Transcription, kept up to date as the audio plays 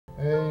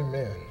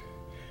Amen.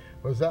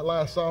 Was that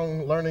last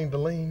song Learning to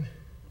Lean?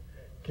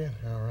 Ken?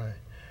 All right.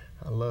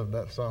 I love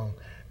that song.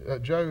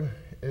 Joe,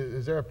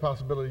 is there a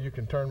possibility you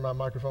can turn my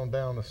microphone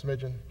down a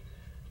smidgen?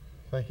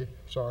 Thank you.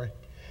 Sorry.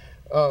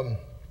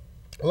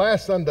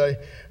 Last Sunday,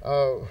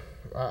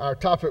 our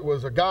topic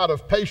was a God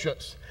of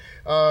patience.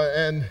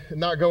 And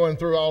not going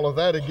through all of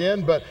that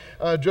again, but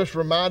just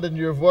reminding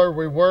you of where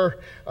we were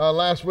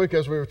last week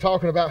as we were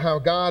talking about how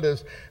God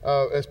is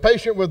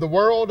patient with the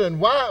world. And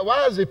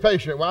why is he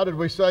patient? Why does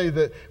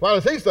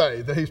he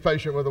say that he's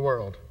patient with the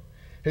world?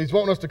 He's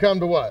wanting us to come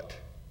to what?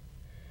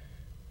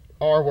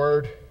 Our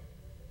word.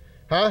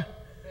 Huh?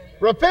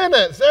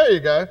 Repentance. There you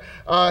go.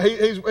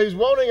 He's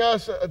wanting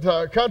us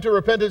to come to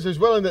repentance. He's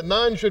willing that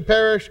none should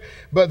perish,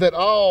 but that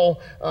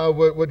all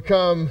would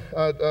come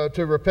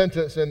to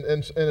repentance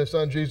in His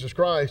Son, Jesus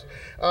Christ.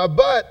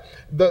 But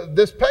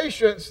this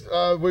patience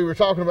we were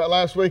talking about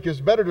last week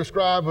is better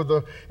described with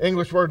the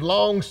English word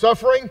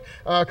long-suffering,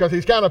 because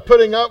He's kind of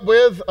putting up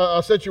with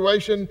a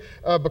situation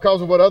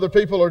because of what other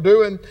people are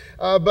doing.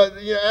 But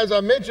as I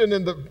mentioned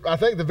in I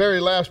think the very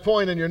last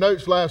point in your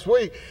notes last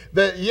week,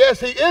 that yes,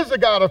 He is a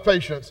God of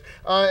patience.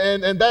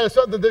 And that is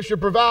something that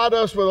should provide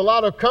us with a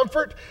lot of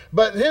comfort,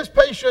 but His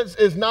patience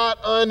is not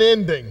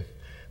unending.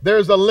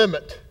 There's a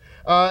limit.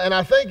 And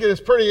I think it is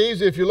pretty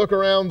easy if you look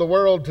around the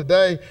world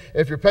today,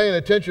 if you're paying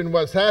attention to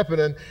what's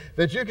happening,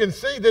 that you can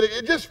see that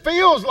it just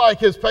feels like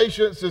His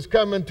patience is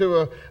coming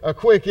to a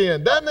quick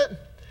end, doesn't it?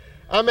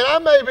 I mean, I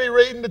may be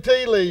reading the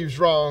tea leaves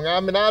wrong. I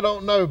mean, I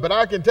don't know. But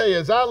I can tell you,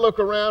 as I look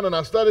around and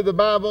I study the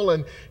Bible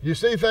and you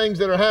see things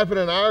that are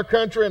happening in our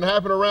country and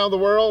happen around the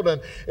world, and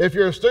if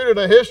you're a student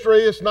of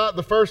history, it's not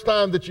the first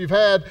time that you've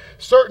had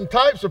certain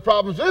types of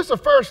problems. This is the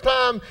first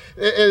time,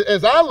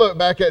 as I look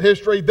back at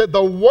history, that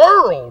the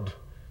world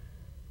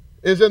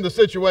is in the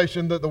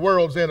situation that the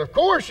world's in. Of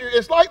course,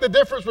 it's like the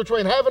difference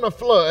between having a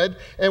flood,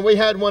 and we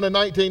had one in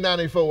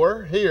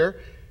 1994 here,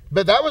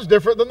 but that was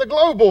different than the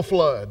global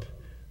flood.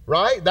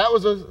 Right? That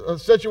was a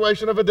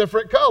situation of a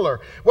different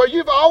color. Well,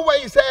 you've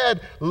always had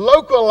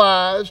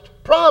localized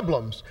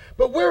problems,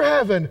 but we're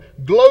having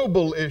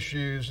global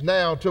issues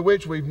now to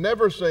which we've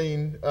never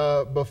seen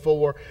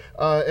before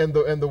in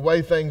the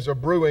way things are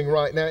brewing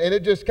right now. And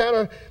it just kind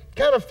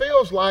of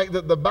feels like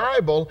that the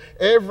Bible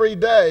every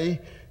day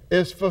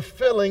is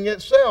fulfilling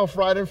itself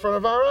right in front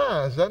of our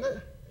eyes, doesn't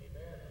it?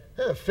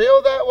 Doesn't it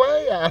feel that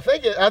way? I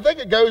think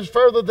it goes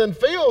further than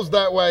feels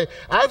that way.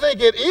 I think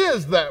it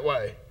is that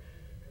way.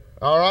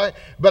 All right,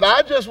 but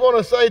I just want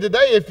to say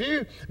today,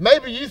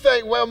 maybe you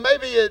think, well,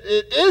 maybe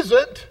it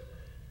isn't,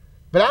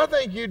 but I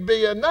think you'd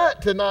be a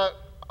nut to not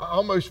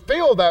almost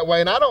feel that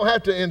way, and I don't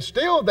have to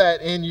instill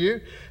that in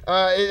you.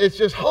 It's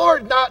just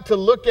hard not to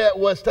look at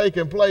what's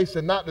taking place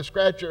and not to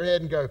scratch your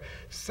head and go,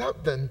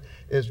 something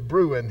is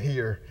brewing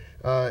here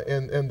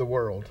in the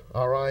world.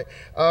 All right,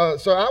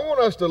 so I want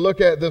us to look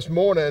at this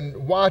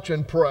morning, watch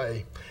and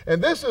pray. And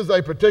this is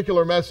a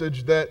particular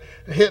message that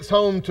hits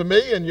home to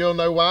me, and you'll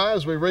know why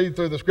as we read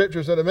through the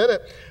scriptures in a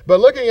minute. But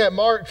looking at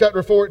Mark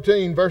chapter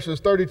 14, verses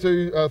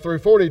 32 through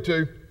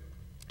 42,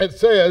 it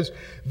says,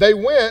 they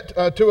went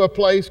to a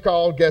place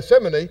called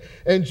Gethsemane,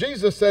 and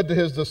Jesus said to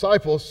His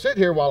disciples, sit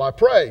here while I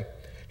pray.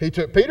 He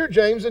took Peter,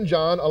 James, and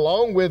John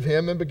along with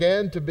Him and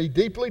began to be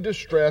deeply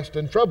distressed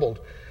and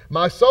troubled.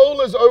 My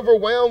soul is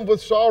overwhelmed with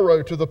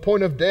sorrow to the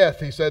point of death,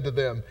 He said to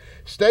them.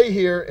 Stay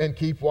here and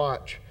keep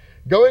watch.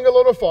 Going a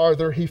little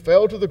farther, He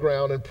fell to the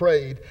ground and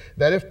prayed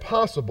that if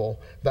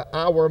possible, the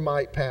hour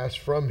might pass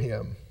from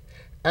Him.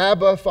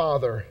 Abba,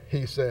 Father,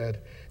 He said,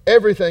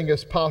 everything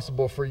is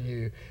possible for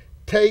you.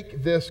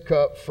 Take this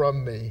cup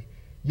from me,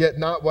 yet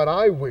not what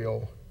I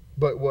will,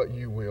 but what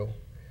you will.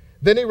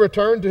 Then He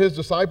returned to His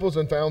disciples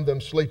and found them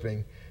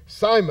sleeping.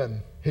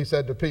 Simon, He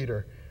said to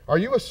Peter, are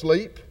you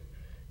asleep?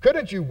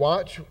 Couldn't you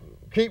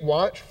keep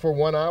watch for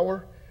 1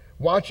 hour?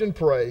 Watch and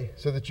pray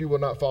so that you will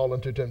not fall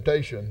into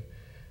temptation.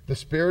 The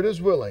spirit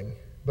is willing,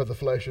 but the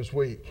flesh is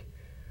weak.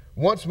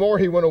 Once more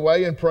He went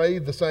away and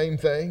prayed the same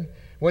thing.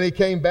 When He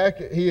came back,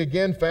 He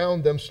again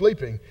found them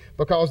sleeping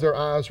because their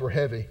eyes were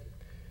heavy.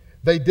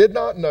 They did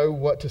not know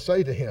what to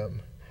say to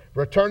Him.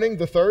 Returning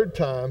the third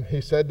time,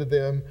 He said to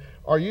them,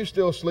 are you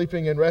still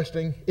sleeping and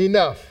resting?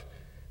 Enough.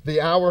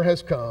 The hour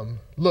has come.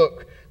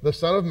 Look, the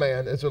Son of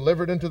Man is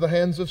delivered into the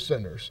hands of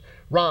sinners.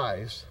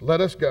 Rise, let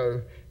us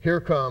go.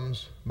 Here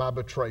comes my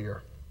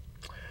betrayer.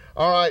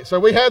 All right, so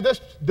we have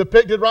this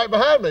depicted right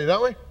behind me,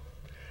 don't we?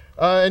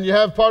 And you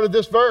have part of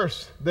this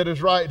verse that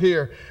is right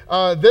here.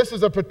 This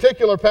is a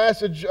particular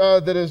passage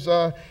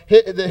that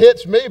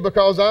hits me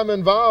because I'm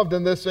involved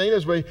in this scene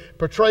as we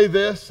portray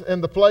this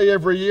in the play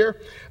every year.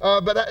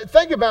 But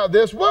think about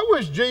this. What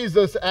was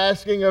Jesus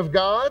asking of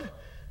God?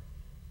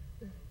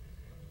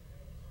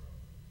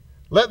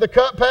 Let the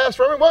cup pass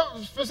from Him? What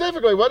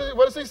specifically? What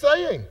is He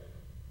saying?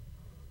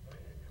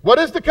 What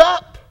is the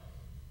cup?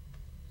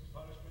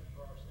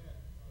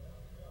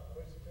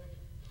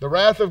 The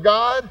wrath of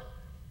God?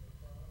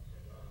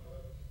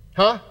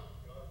 Huh?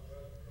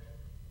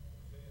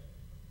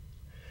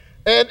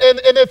 And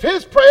if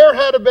His prayer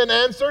had been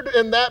answered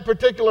in that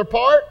particular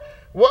part,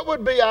 what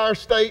would be our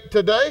state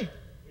today?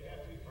 We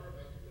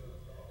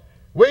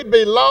We'd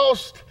be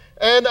lost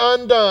and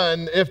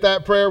undone if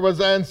that prayer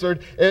was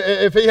answered,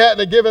 if he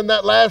hadn't given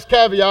that last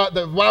caveat,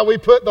 that why we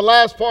put the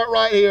last part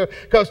right here,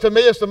 because to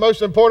me it's the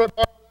most important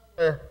part of the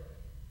prayer.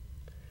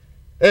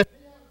 If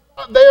he was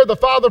not there, the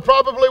Father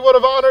probably would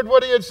have honored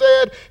what he had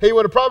said. He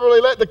would have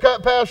probably let the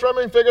cup pass from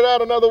him, figured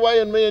out another way,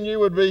 and me and you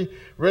would be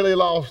really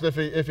lost if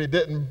he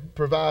didn't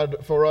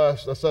provide for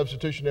us a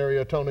substitutionary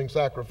atoning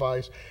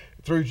sacrifice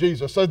through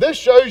Jesus. So this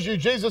shows you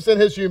Jesus in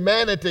his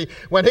humanity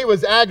when he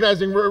was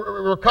agonizing.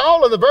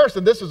 Recall in the verse,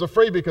 and this is a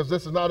freebie because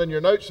this is not in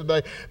your notes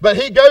today, but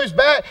he goes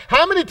back.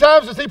 How many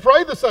times does he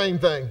pray the same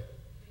thing?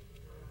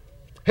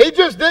 He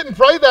just didn't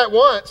pray that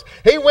once.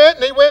 He went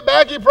and he went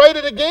back, he prayed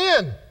it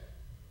again.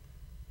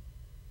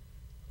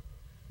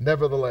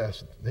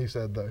 Nevertheless, he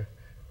said though,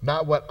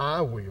 not what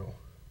I will,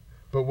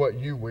 but what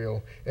you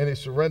will. And he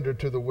surrendered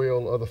to the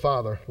will of the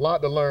Father. A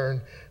lot to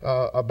learn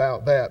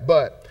about that.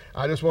 But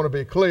I just want to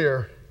be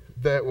clear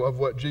that of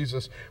what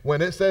Jesus,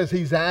 when it says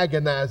he's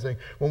agonizing,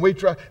 when we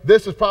try,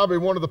 this is probably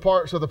one of the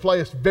parts of the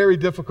play it's very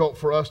difficult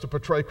for us to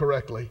portray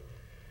correctly,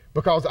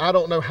 because I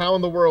don't know how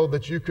in the world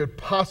that you could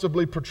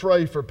possibly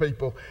portray for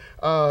people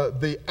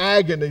the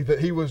agony that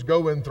he was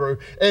going through.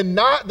 And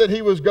not that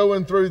he was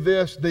going through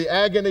this, the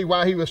agony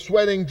while he was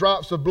sweating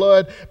drops of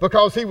blood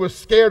because he was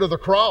scared of the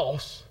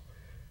cross.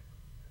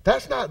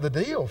 That's not the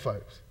deal,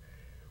 folks.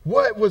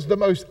 What was the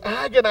most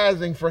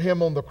agonizing for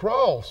him on the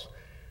cross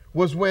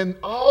was when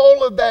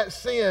all of that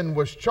sin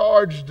was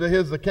charged to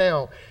his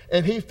account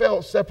and he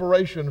felt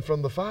separation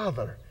from the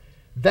Father.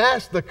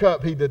 That's the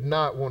cup he did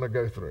not want to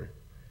go through.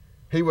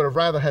 He would have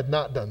rather had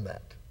not done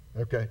that,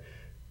 okay,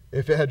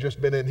 if it had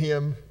just been in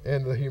him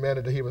and the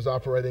humanity he was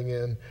operating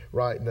in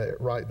right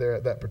there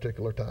at that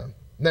particular time.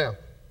 Now,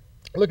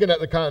 looking at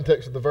the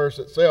context of the verse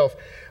itself,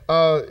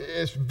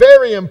 it's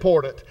very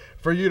important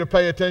for you to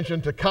pay attention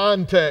to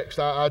context.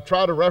 I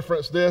try to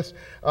reference this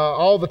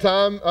all the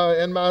time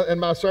in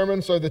my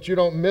sermon so that you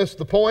don't miss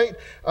the point,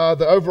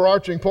 the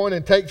overarching point,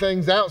 and take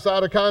things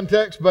outside of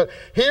context. But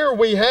here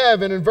we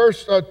have, and in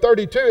verse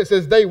 32, it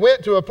says they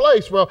went to a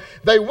place. Well,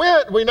 they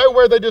went, we know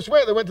where they just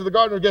went. They went to the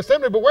Garden of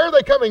Gethsemane, but where are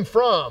they coming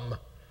from?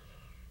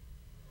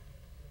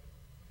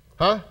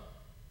 Huh?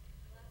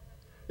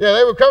 Yeah,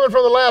 they were coming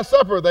from the Last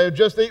Supper. They had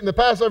just eaten the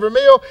Passover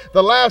meal,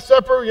 the Last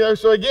Supper,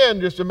 so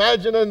again, just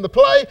imagine in the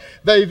play,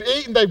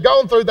 they've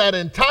gone through that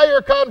entire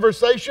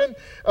conversation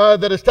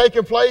that has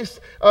taken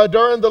place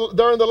during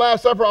the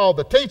Last Supper, all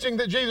the teaching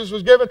that Jesus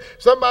was given.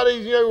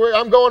 Somebody,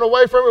 I'm going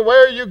away from it.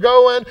 Where are you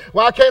going?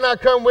 Why can't I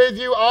come with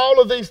you?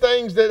 All of these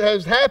things that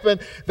has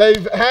happened.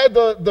 They've had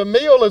the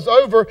meal is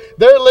over.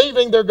 They're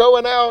leaving. They're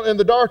going out in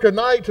the dark of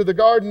night to the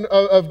Garden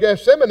of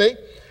Gethsemane.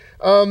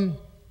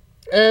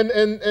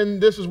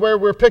 And this is where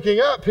we're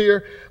picking up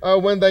here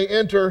when they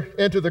enter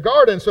into the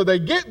garden. So they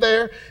get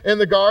there in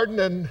the garden,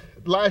 and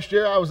last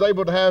year I was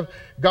able to have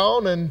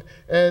gone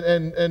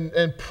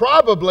and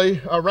probably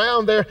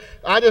around there,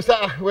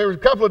 there were a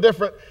couple of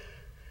different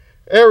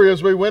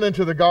areas we went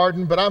into the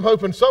garden, but I'm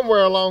hoping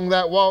somewhere along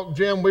that walk,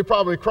 Jim, we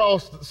probably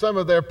crossed some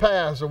of their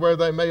paths or where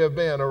they may have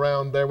been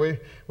around there. We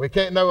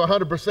can't know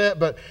 100%,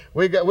 but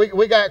we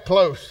got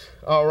close,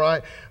 all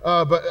right.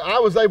 But I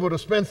was able to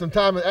spend some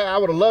time. I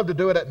would have loved to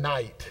do it at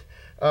night,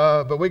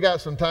 but we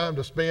got some time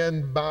to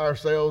spend by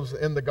ourselves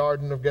in the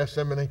Garden of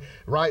Gethsemane,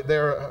 right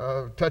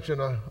there, touching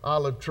an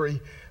olive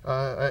tree,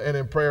 and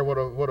in prayer. What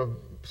a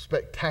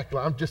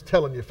spectacular! I'm just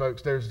telling you,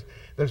 folks. There's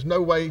no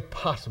way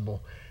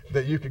possible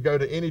that you could go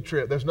to any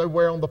trip. There's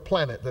nowhere on the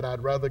planet that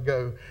I'd rather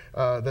go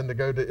than to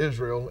go to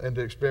Israel and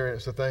to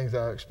experience the things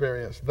I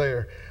experienced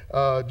there.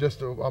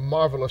 Just a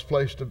marvelous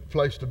place to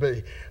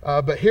be.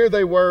 But here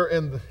they were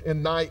in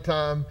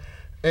nighttime,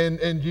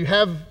 and you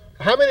have,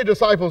 how many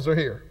disciples are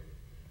here?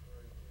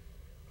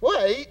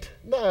 Wait,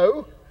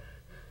 no.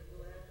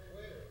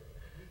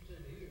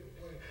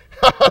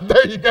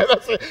 There you go.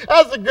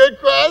 That's a good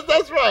question.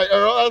 That's right,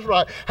 Earl. That's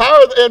right.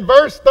 In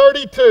verse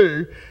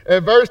 32,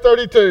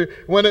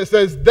 when it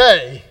says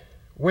they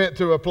went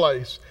to a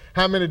place,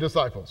 how many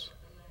disciples?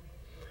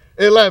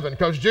 11,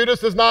 because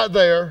Judas is not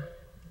there.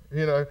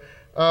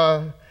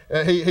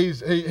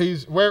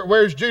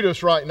 Where's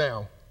Judas right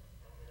now?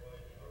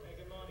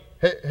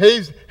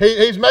 He's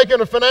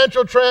making a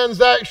financial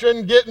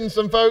transaction, getting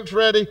some folks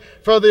ready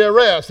for the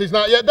arrest. He's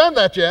not yet done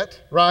that yet,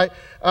 right?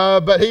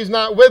 But he's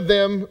not with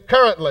them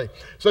currently.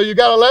 So you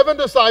got 11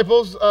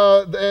 disciples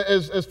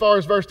as far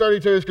as verse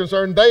 32 is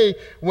concerned. They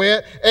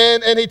went,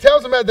 and he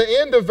tells them at the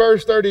end of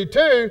verse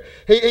 32,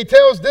 he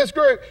tells this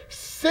group,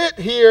 sit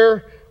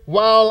here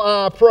while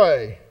I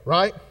pray,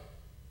 right?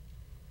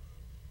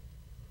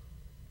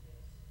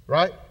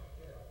 Right?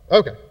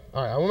 Okay.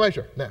 All right, I want to make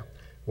sure. Now,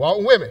 walk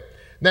with me.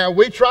 Now,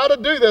 we try to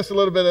do this a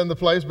little bit in the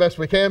play as best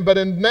we can, but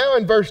now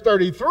in verse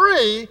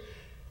 33,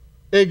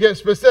 it gets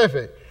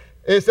specific.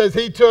 It says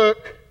he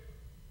took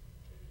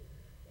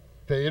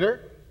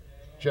Peter,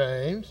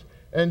 James,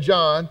 and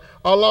John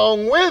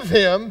along with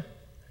him,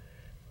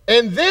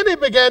 and then he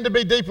began to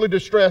be deeply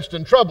distressed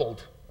and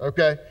troubled,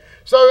 okay?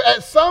 So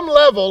at some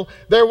level,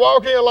 they're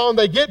walking along,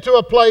 they get to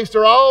a place,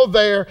 they're all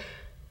there.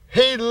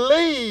 He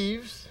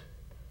leaves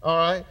All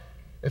right.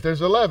 If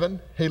there's 11,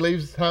 he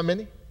leaves how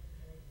many?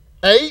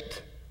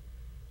 8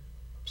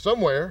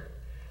 somewhere.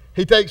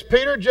 He takes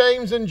Peter,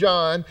 James, and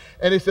John,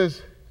 and he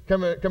says,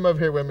 come over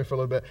here with me for a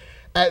little bit.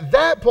 At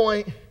that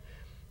point,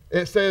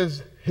 it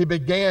says he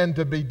began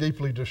to be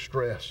deeply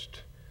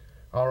distressed.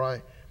 All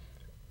right.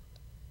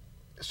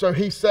 So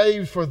he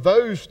saved for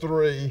those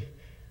 3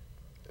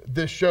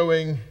 this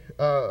showing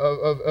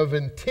of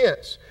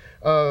intense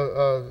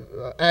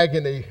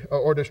agony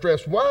or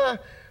distress.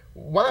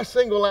 Why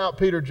single out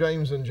Peter,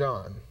 James, and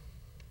John?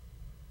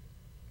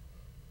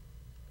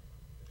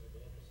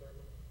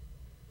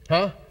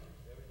 Huh?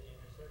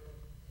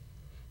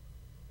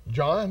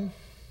 John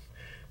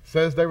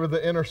says they were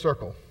the inner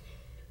circle.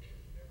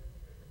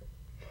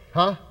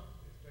 Huh?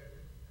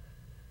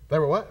 They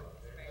were what?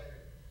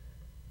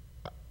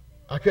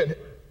 I couldn't.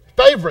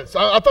 Favorites.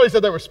 I thought he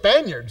said they were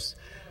Spaniards.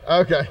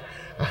 Okay.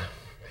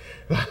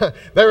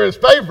 They were his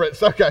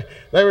favorites. Okay.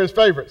 They were his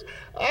favorites.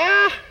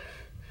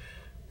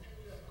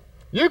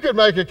 You could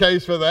make a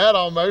case for that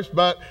almost,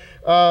 but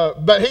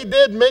he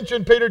did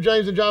mention Peter,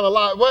 James, and John a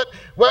lot.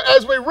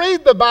 As we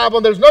read the Bible,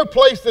 and there's no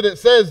place that it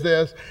says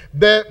this,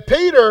 that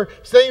Peter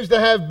seems to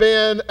have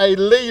been a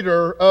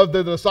leader of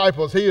the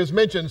disciples. He is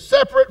mentioned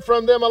separate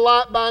from them a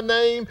lot by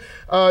name.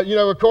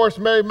 Of course,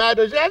 Mary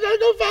Magdalene, I got to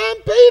go find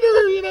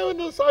Peter, and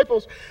the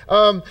disciples.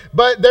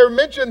 But they're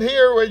mentioned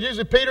here with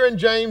usually Peter and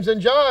James and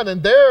John,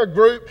 and they're a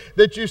group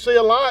that you see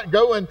a lot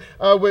going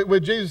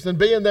with Jesus and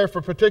being there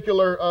for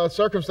particular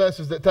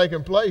circumstances that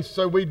taken place.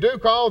 So we do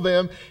call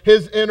them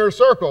his inner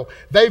circle.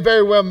 They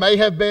very well may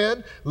have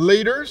been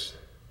leaders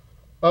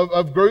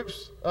of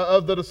groups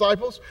of the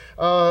disciples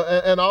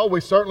and all. We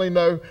certainly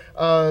know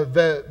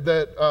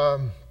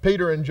that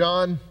Peter and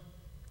John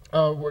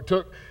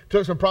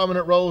took some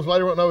prominent roles.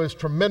 Later we'll know his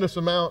tremendous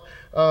amount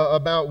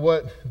about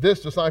what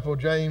this disciple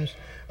James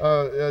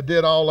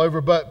did all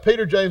over. But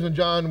Peter, James, and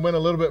John went a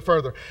little bit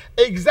further.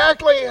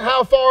 Exactly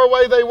how far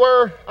away they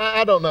were,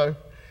 I don't know.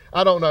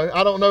 I don't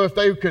know if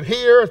they could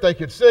hear, if they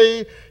could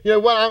see.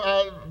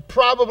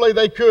 Probably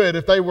they could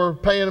if they were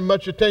paying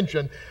much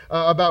attention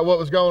about what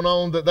was going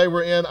on, that they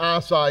were in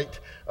eyesight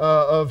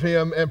of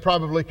him and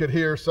probably could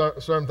hear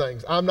certain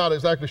things. I'm not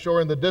exactly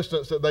sure in the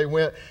distance that they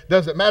went.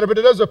 Doesn't matter, but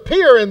it does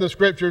appear in the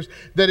scriptures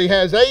that he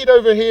has 8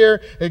 over here.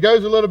 He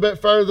goes a little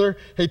bit further.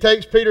 He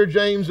takes Peter,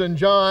 James, and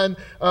John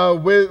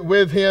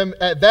with him.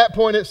 At that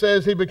point, it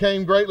says he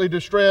became greatly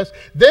distressed.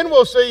 Then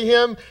we'll see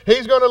him.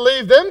 He's going to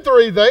leave them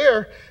 3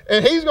 there,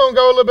 and he's going to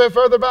go a little bit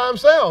further by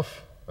himself.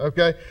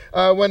 Okay,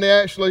 when he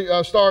actually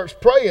starts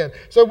praying.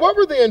 So what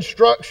were the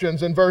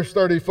instructions in verse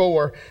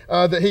 34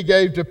 that he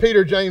gave to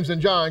Peter, James,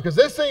 and John? Because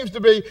this seems to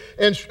be,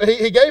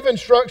 he gave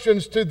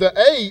instructions to the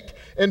 8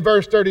 in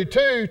verse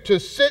 32 to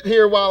sit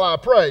here while I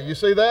pray. You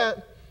see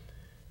that?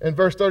 In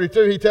verse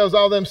 32, he tells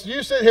all them,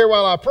 you sit here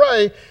while I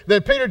pray.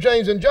 Then Peter,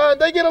 James, and John,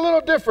 they get a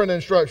little different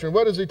instruction.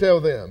 What does he tell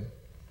them?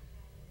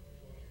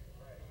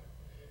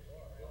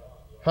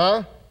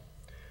 Huh?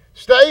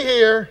 Stay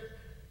here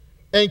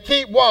and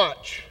keep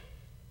watch.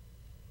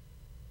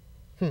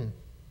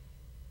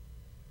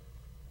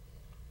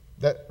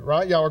 That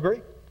right? Y'all agree?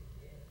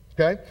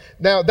 Okay.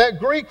 Now that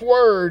Greek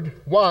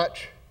word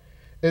watch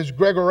is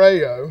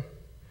gregoreo,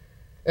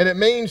 and it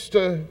means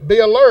to be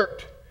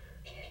alert,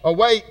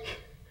 awake,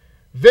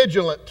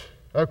 vigilant.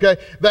 Okay.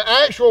 The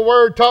actual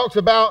word talks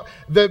about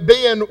the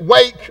being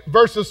awake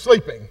versus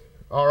sleeping.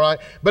 All right.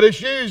 But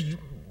it's used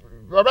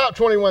about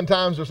 21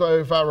 times or so,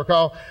 if I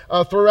recall,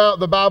 throughout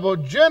the Bible.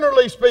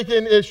 Generally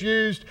speaking, it's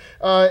used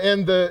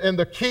in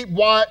the keep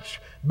watch,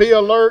 be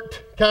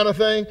alert kind of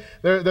thing.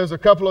 There's a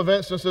couple of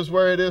instances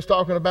where it is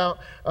talking about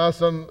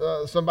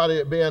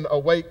somebody being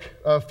awake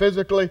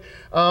physically.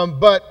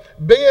 But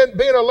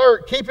being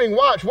alert, keeping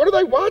watch, what are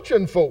they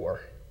watching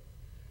for?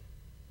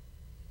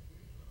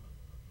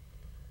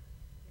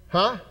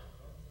 Huh?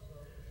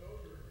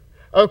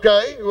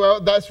 Okay,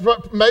 well, that's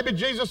what maybe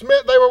Jesus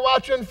meant they were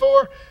watching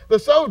for the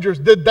soldiers.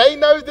 Did they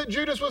know that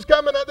Judas was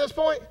coming at this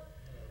point?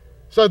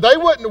 So they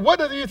wouldn't. What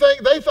do you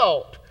think they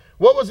thought?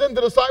 What was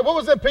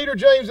in Peter,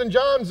 James, and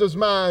John's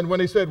mind when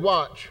he said,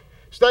 watch?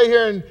 Stay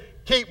here and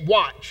keep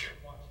watch.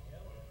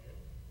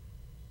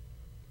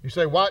 You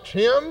say, watch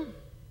him?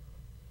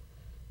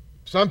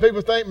 Some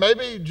people think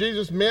maybe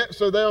Jesus meant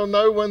so they'll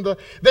know when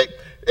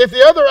if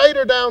the other 8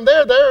 are down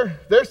there,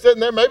 they're sitting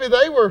there, maybe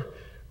they were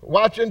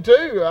watching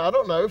too. I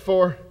don't know,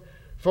 for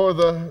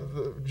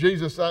the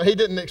Jesus. He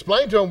didn't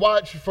explain to them,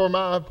 watch for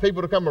my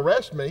people to come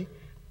arrest me.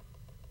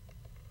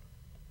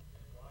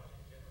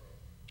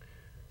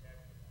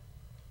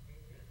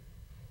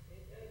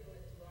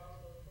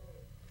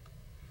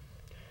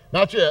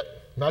 Not yet.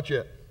 Not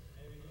yet.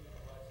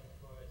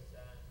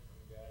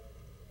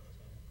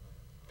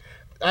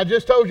 I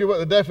just told you what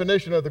the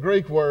definition of the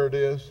Greek word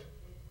is.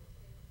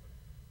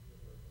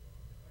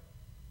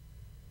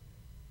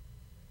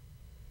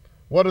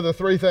 What are the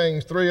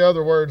 3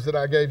 other words that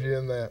I gave you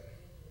in that?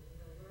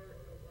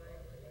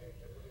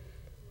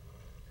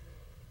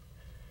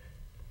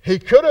 He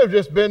could have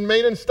just been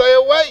meaning stay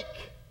awake.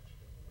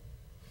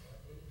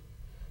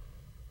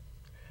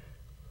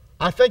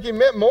 I think he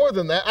meant more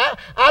than that.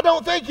 I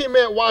don't think he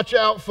meant watch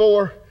out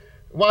for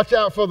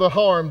the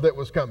harm that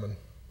was coming.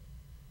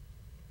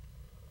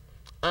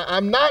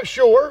 I'm not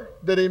sure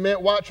that he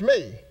meant watch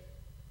me,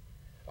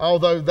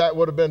 although that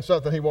would have been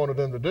something he wanted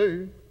them to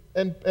do,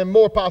 and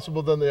more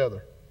possible than the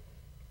other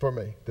for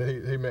me, that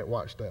he meant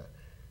watch that.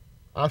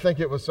 I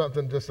think it was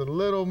something just a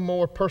little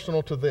more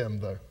personal to them,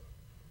 though.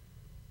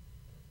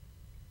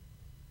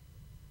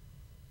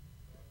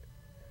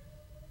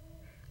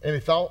 Any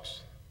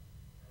thoughts?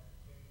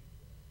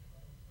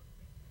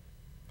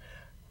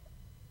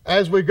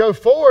 As we go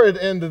forward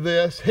into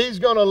this, he's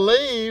going to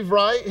leave,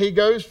 right? He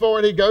goes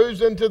forward, he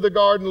goes into the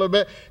garden a little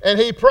bit, and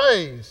he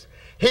prays.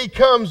 He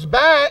comes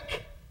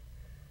back,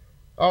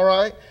 all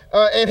right,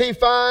 and he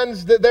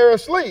finds that they're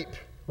asleep,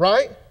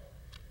 right?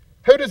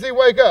 Who does he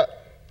wake up?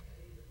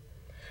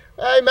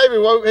 He maybe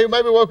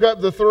woke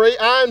up the three.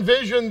 I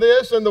envision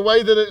this in the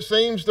way that it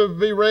seems to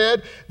be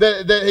read,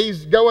 that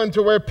he's going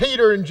to where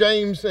Peter and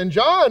James and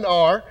John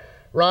are,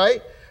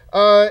 right?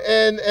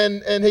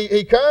 And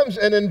he comes,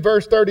 and in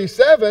verse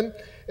 37,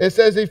 it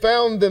says he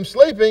found them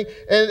sleeping,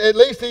 and at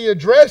least he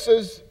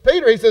addresses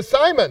Peter. He says,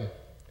 Simon,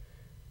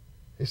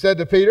 he said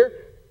to Peter,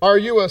 are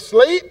you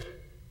asleep?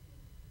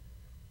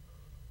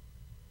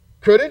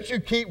 Couldn't you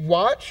keep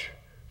watch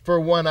for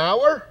 1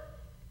 hour?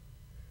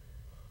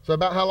 So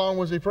about how long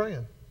was he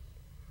praying?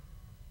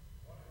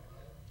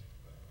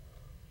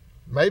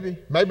 Maybe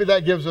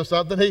that gives us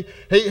something.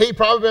 He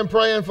probably been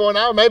praying for an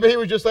hour. Maybe he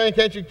was just saying,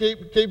 can't you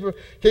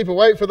keep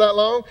awake for that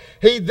long?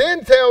 He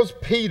then tells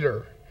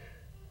Peter.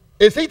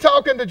 Is he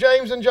talking to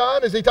James and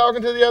John? Is he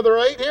talking to the other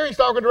 8? Here he's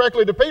talking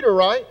directly to Peter,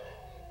 right?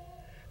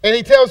 And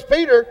he tells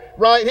Peter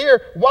right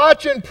here,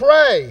 watch and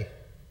pray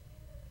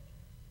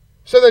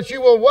so that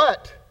you will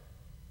what?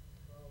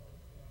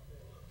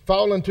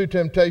 Fall into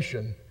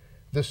temptation.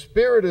 The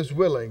spirit is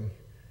willing,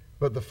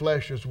 but the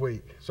flesh is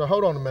weak. So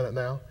hold on a minute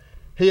now.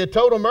 He had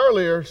told him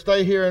earlier,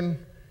 stay here and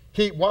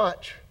keep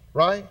watch,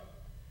 right?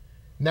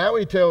 Now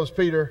he tells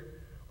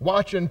Peter,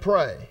 watch and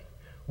pray.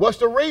 What's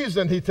the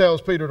reason he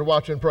tells Peter to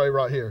watch and pray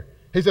right here?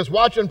 He says,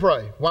 watch and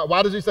pray.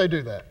 Why does he say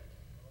do that?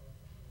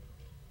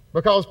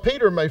 Because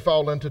Peter may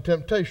fall into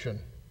temptation.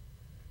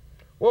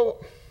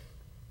 Well,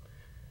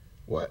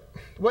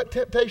 what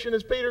temptation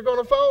is Peter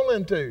going to fall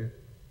into?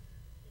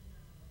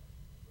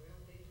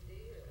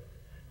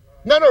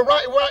 No,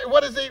 right.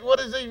 What is he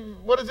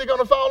going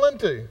to fall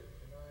into?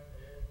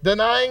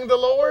 Denying the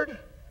Lord?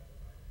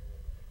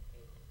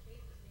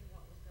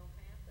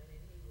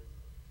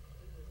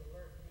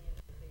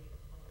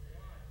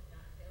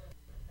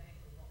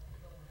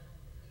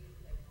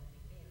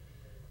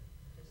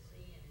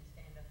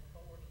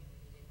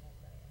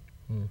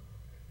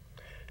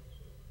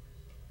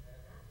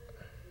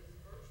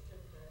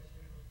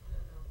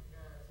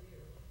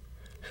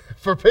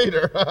 For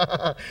Peter.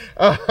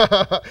 I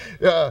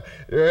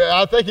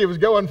think he was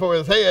going for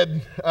his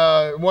head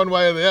one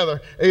way or the other,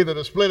 either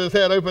to split his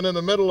head open in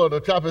the middle or to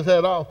chop his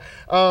head off.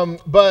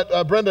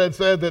 But Brenda had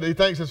said that he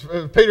thinks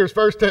Peter's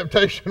first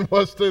temptation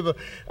was to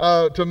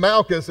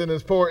Malchus in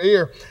his poor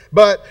ear.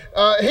 But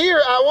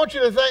here I want you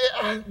to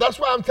think, that's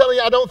why I'm telling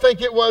you, I don't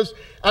think it was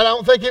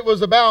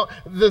about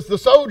the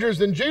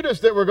soldiers and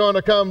Judas that were going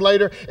to come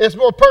later. It's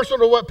more personal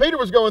to what Peter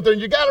was going through.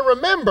 And you got to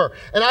remember,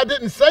 and I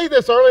didn't say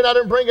this earlier and I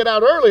didn't bring it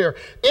out earlier.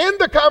 In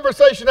the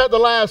conversation at the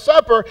Last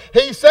Supper,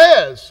 he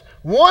says,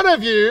 one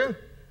of you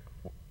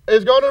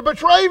is going to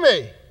betray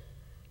me.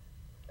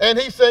 And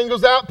he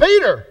singles out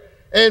Peter.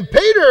 And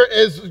Peter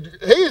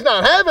he's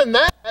not having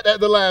that at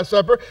the Last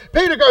Supper.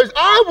 Peter goes,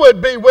 I would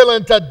be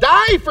willing to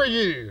die for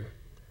you.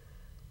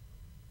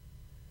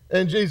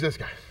 And Jesus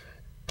goes,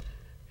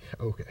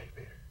 okay,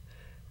 Peter,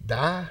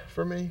 die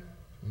for me?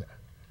 No.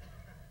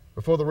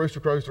 Before the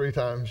rooster crows 3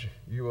 times,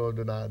 you will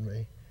deny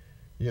me.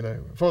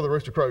 Before the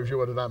rooster crows, you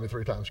will deny me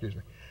 3 times, excuse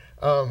me.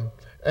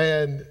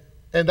 And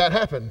that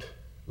happened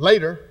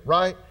later,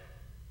 right?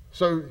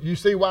 So you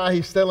see why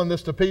he's telling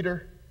this to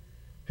Peter?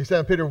 He's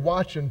telling Peter,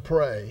 watch and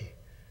pray,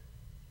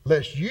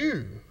 lest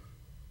you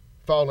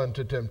fall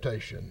into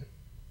temptation.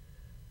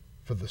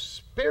 For the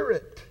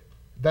Spirit,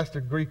 that's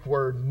the Greek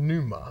word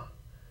pneuma.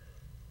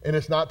 And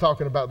it's not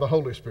talking about the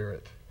Holy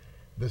Spirit.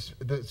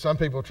 Some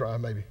people try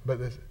maybe, but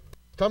it's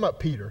talking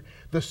about Peter.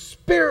 The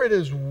Spirit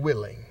is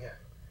willing,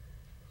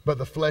 but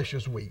the flesh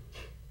is weak.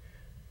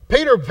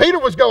 Peter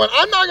was going,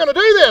 I'm not going to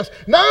do this.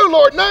 No,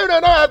 Lord, no.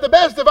 I have the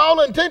best of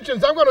all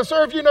intentions. I'm going to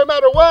serve you no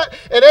matter what,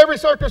 in every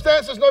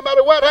circumstances, no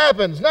matter what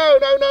happens. No,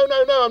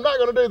 I'm not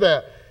going to do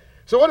that.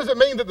 So what does it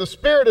mean that the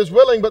Spirit is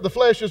willing, but the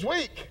flesh is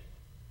weak?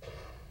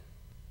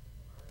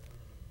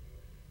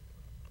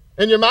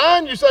 In your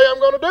mind, you say, I'm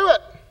going to do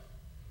it.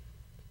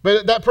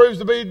 But that proves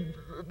to be,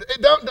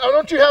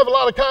 don't you have a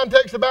lot of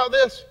context about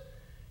this?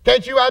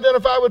 Can't you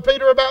identify with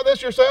Peter about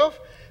this yourself?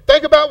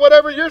 Think about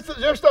whatever your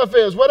stuff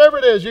is, whatever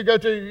it is you go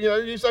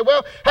to, you say,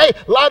 well, hey,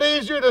 a lot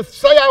easier to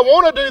say I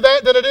want to do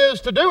that than it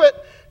is to do it,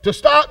 to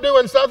stop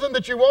doing something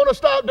that you want to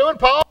stop doing.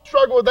 Paul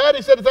struggled with that.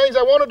 He said the things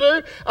I want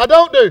to do, I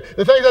don't do.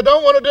 The things I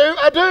don't want to do,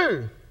 I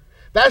do.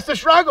 That's the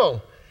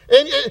struggle.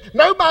 And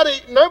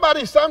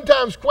nobody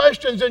sometimes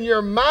questions in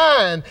your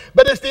mind,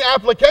 but it's the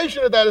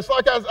application of that. It's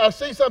like I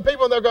see some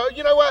people and they'll go,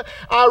 you know what,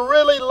 I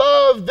really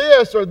love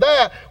this or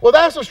that. Well,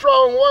 that's a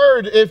strong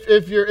word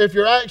if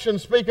your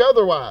actions speak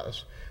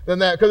otherwise than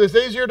that, because it's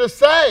easier to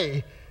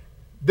say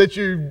that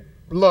you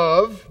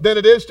love than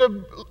it is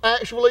to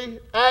actually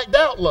act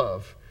out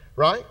love,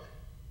 right?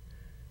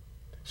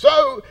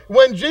 So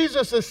when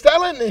Jesus is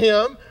telling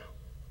him,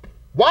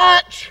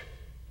 watch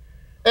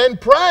and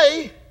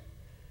pray,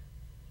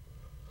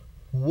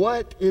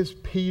 what is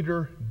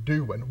Peter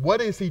doing?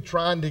 What is he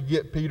trying to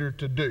get Peter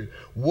to do?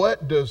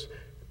 What does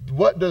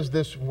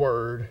this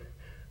word,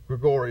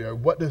 Gregorio,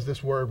 what does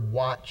this word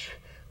watch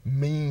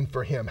mean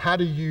for him? How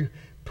do you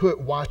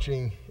put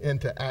watching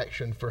into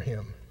action for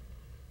him?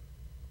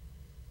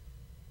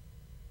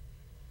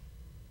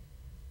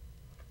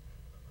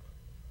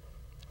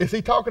 Is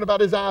he talking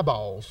about his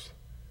eyeballs?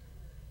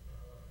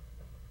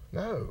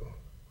 No.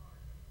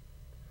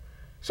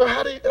 So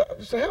how do you,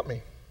 so help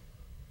me.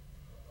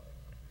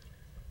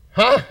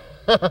 Huh?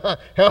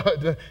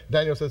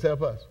 Daniel says,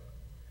 help us.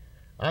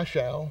 I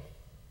shall.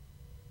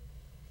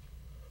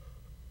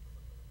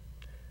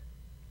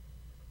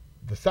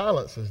 The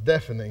silence is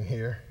deafening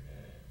here.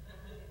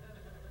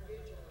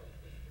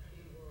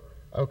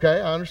 Okay,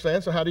 I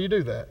understand. So how do you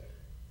do that?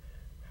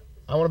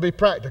 I want to be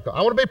practical.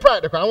 I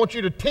want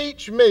you to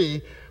teach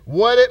me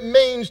what it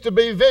means to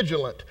be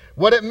vigilant.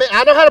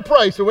 I know how to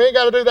pray, so we ain't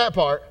got to do that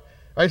part.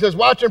 He says,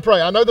 watch and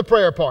pray. I know the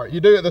prayer part.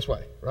 You do it this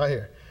way, right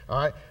here. All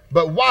right?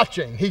 But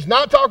watching, he's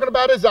not talking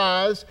about his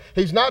eyes.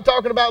 He's not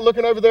talking about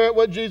looking over there at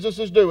what Jesus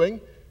is doing,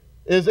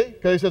 is he?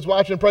 Because he says,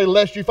 watch and pray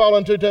lest you fall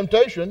into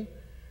temptation.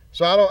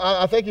 So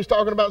I think he's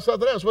talking about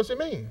something else. What's he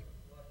mean?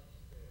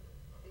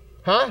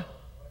 Huh?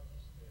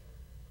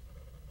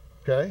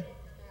 Okay.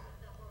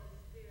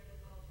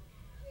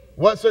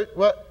 What?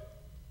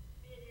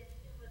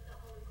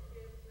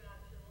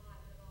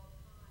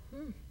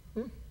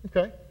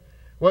 Okay.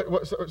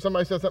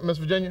 Somebody said something, Miss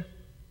Virginia?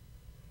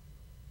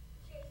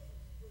 Jesus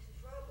was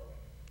troubled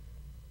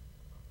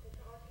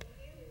because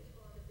he knew he was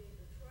going to be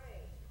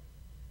betrayed,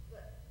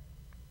 but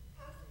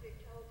possibly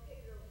told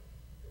Peter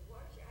to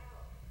watch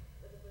out,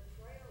 for the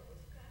betrayal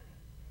was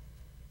coming.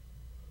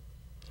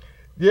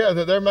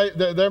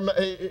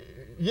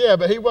 Yeah,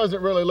 but he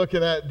wasn't really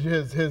looking at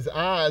his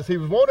eyes. He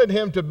wanted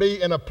him to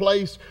be in a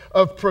place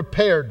of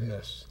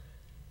preparedness.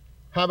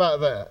 How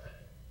about that?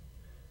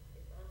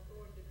 If I'm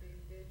going to be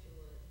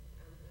vigilant,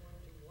 I'm going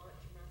to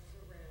watch my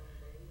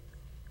surroundings.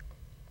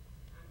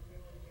 I'm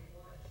going to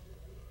watch the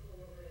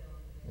people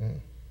around me.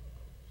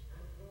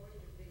 I'm going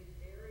to be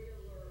very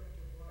alert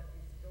to what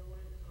is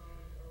going on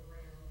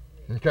around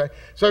me. Okay,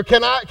 so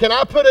can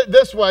I put it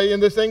this way in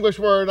this English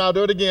word, and I'll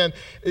do it again.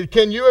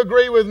 Can you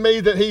agree with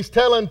me that he's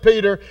telling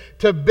Peter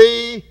to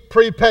be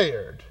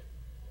prepared?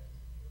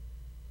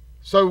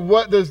 So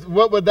what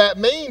would that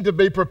mean, to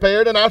be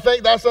prepared? And I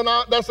think that's an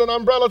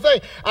umbrella thing.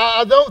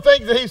 I don't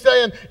think that he's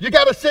saying you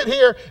got to sit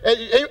here.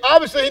 And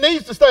obviously, he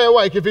needs to stay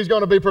awake if he's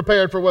going to be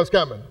prepared for what's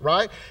coming,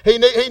 right? He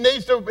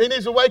needs to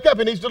wake up.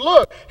 He needs to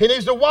look. He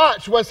needs to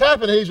watch what's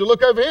happening. He needs to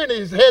look over here, and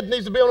his head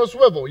needs to be on a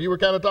swivel. You were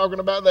kind of talking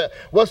about that.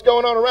 What's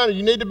going on around you?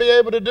 You need to be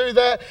able to do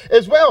that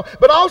as well.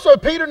 But also,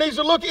 Peter needs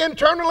to look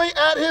internally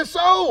at his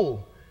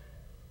soul.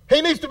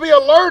 He needs to be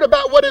alert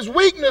about what his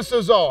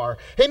weaknesses are.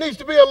 He needs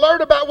to be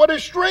alert about what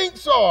his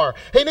strengths are.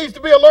 He needs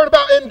to be alert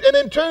about and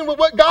in tune with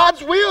what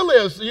God's will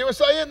is. You were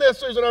saying this,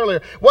 Susan,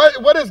 earlier.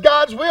 What is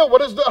God's will?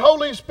 What is the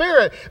Holy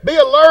Spirit? Be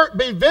alert,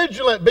 be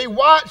vigilant, be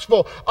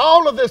watchful.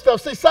 All of this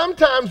stuff. See,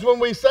 sometimes when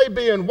we say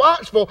being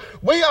watchful,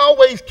 we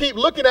always keep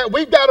looking at,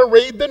 we've got to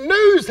read the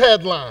news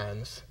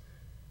headlines.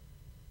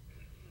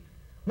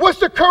 What's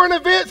the current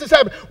events that's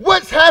happening?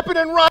 What's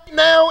happening right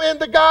now in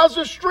the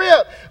Gaza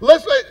Strip?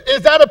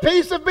 Is that a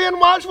piece of being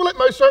watchful? It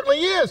most certainly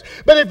is.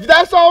 But if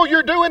that's all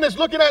you're doing is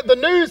looking at the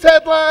news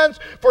headlines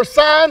for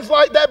signs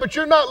like that, but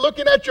you're not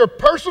looking at your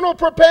personal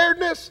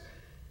preparedness,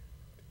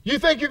 you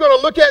think you're going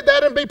to look at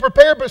that and be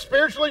prepared, but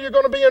spiritually you're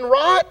going to be in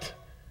rot?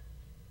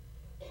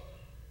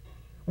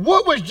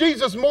 What was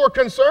Jesus more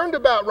concerned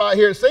about right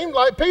here? It seemed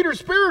like Peter's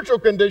spiritual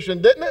condition,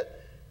 didn't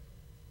it?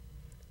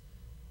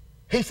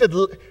 He said,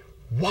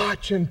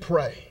 watch and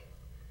pray,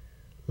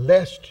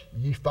 lest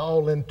ye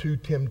fall into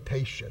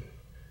temptation.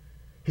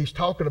 He's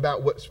talking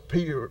about what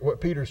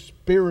Peter's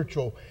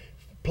spiritual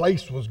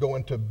place was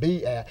going to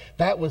be at.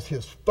 That was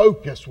his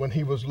focus when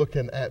he was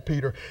looking at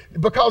Peter.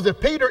 Because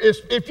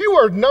if you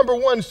are, number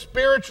one,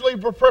 spiritually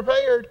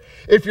prepared,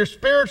 if you're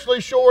spiritually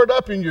shored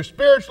up and you're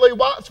spiritually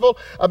watchful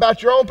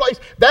about your own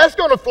place, that's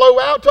going to flow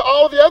out to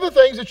all of the other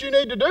things that you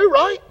need to do,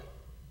 right?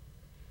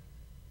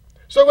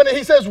 So when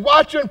he says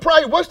watch and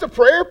pray, what's the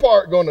prayer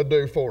part going to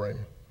do for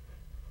him?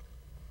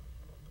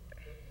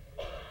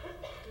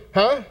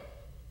 Huh?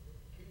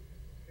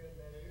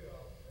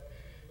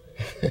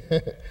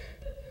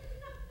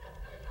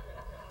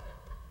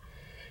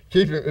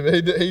 Keep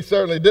him. He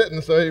certainly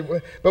didn't.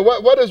 But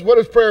what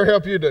does prayer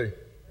help you do?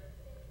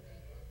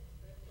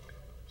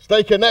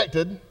 Stay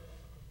connected.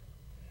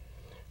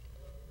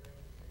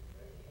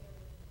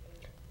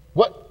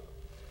 What?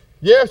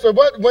 Yeah, so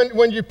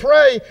when you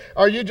pray,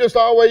 are you just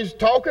always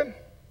talking?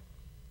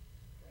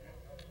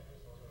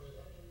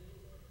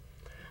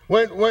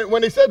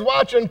 When he said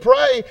watch and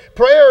pray,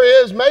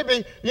 prayer is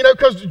maybe,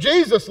 because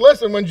Jesus,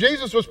 listen, when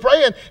Jesus was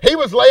praying, he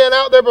was laying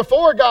out there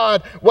before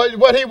God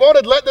what he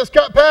wanted. Let this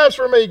cup pass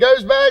from me. He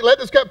goes back, let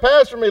this cup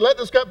pass from me. Let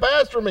this cup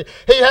pass from me.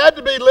 He had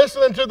to be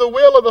listening to the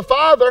will of the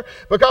Father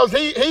because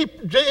he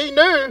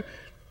knew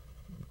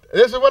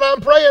this is what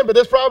I'm praying, but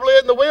this probably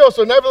isn't the will.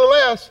 So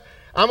nevertheless,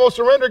 I'm going to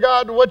surrender,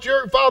 God, to what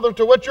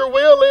your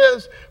will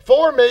is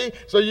for me.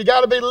 So you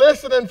got to be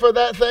listening for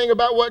that thing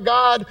about what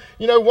God,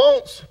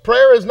 wants.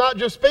 Prayer is not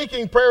just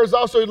speaking. Prayer is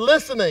also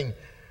listening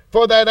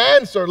for that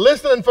answer,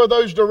 listening for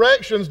those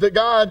directions that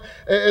God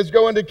is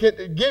going to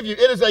give you.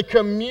 It is a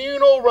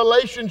communal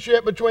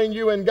relationship between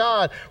you and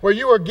God where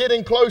you are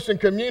getting close and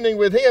communing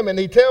with Him, and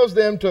He tells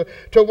them to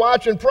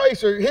watch and pray.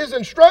 So His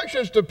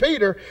instructions to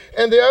Peter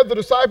and the other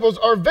disciples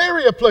are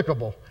very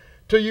applicable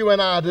to you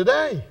and I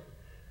today.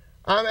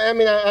 We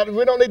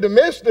don't need to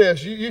miss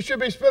this. You should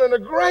be spending a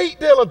great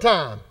deal of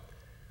time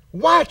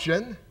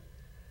watching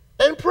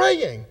and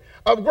praying.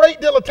 A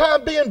great deal of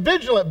time being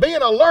vigilant,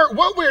 being alert.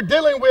 What we're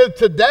dealing with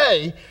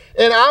today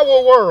in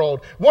our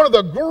world, one of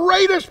the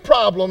greatest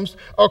problems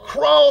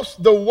across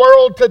the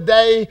world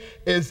today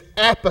is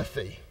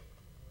apathy.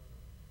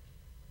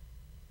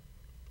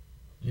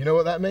 You know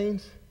what that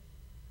means?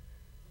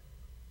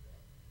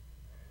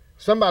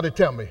 Somebody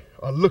tell me,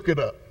 or look it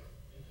up.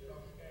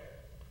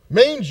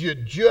 Means you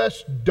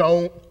just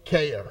don't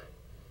care.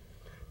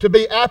 To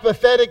be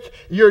apathetic,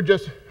 you're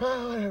just,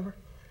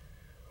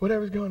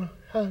 whatever's going on,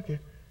 I don't care.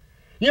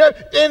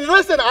 And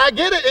listen, I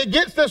get it. It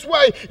gets this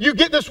way. You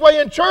get this way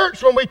in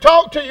church when we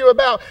talk to you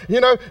about,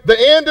 the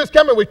end is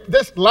coming.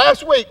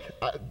 Last week,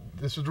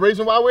 this is the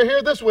reason why we're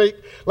here this week.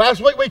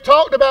 Last week we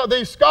talked about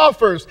these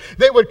scoffers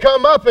that would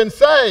come up and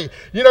say,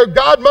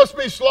 God must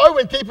be slow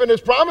in keeping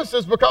His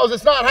promises because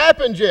it's not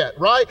happened yet,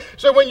 right?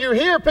 So when you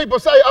hear people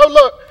say,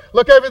 oh,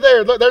 look over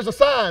there. Look, there's a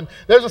sign.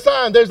 There's a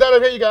sign. There's that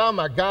over here. You go, oh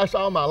my gosh,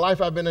 all my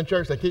life I've been in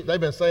church. They've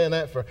been saying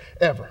that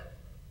forever.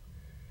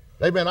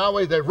 They've been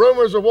always, there's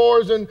rumors of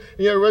wars and,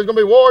 there's going to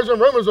be wars and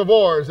rumors of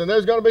wars and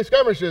there's going to be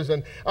skirmishes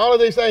and all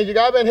of these things.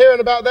 I've been hearing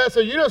about that. So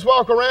you just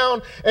walk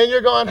around and you're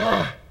going,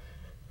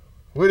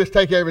 we just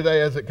take every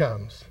day as it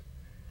comes.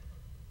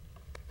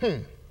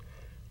 In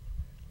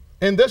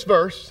this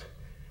verse,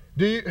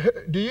 do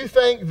you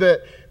think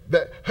that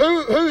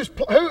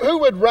who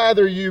would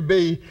rather you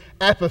be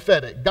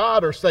apathetic,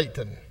 God or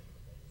Satan?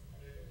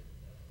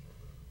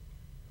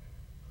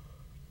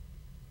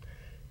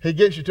 He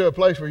gets you to a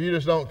place where you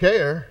just don't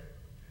care.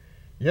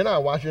 You're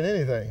not watching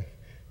anything.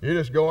 You're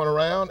just going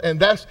around, and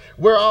that's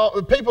where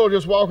people are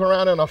just walking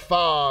around in a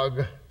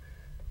fog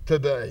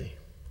today.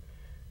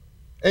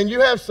 And you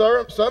have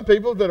some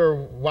people that are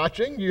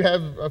watching. You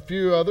have a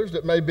few others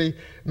that may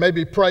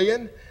be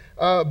praying.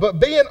 But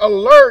being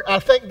alert, I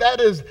think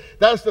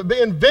that's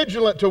being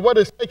vigilant to what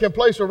is taking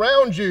place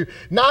around you.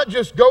 Not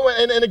just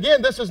going, and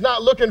again, this is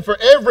not looking for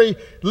every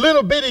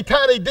little bitty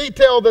tiny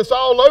detail that's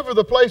all over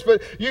the place,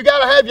 but you got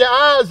to have your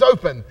eyes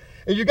open.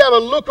 And you got to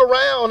look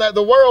around at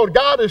the world.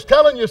 God is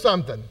telling you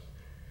something.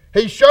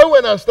 He's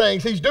showing us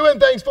things. He's doing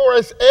things for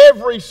us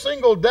every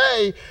single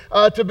day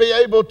to be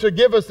able to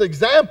give us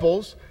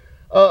examples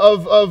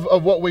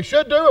of what we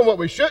should do and what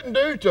we shouldn't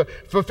do to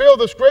fulfill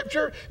the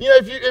Scripture.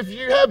 If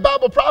you have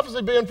Bible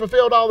prophecy being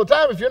fulfilled all the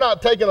time, if you're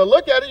not taking a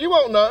look at it, you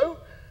won't know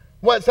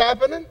what's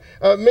happening.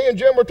 Me and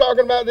Jim were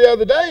talking about the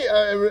other day,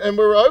 and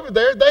we were over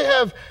there. They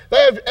have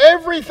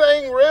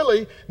everything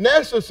really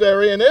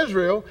necessary in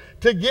Israel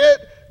to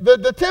get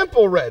the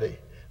temple ready.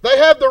 They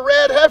have the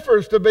red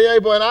heifers to be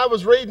able, and I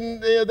was reading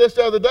this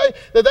the other day,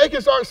 that they can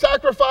start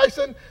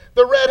sacrificing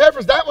the red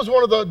heifers. That was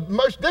one of the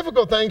most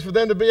difficult things for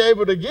them to be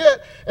able to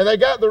get. And they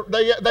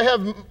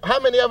have, how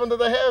many of them do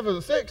they have? Is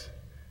it 6?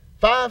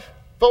 5?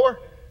 4?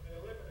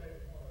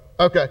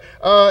 Okay.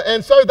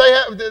 And so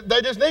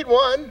they just need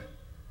one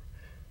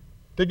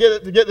to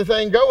get the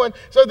thing going.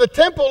 So the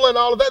temple and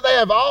all of that, they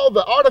have all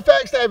the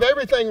artifacts, they have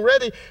everything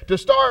ready to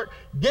start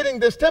getting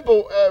this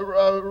temple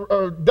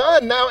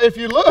done. Now, if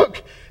you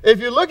look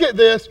at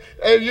this,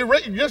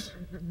 just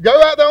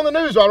go out there on the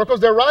news articles.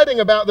 They're writing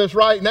about this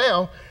right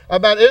now,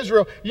 about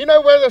Israel. You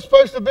know where they're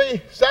supposed to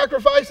be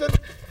sacrificing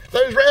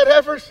those red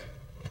heifers?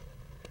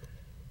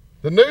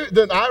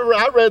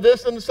 I read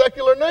this in the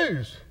secular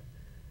news.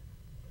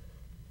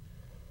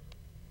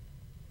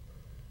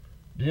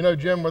 Do you know,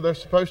 Jim, where they're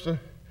supposed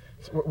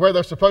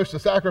to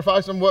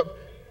sacrifice them?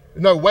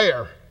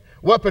 Where?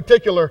 What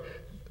particular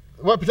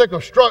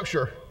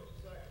structure?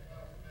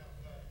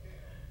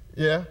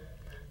 Yeah.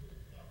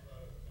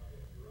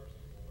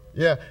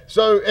 Yeah.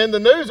 So in the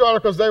news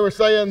articles, they were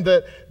saying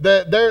that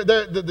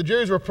the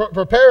Jews were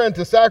preparing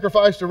to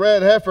sacrifice the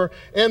red heifer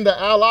in the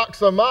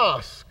Al-Aqsa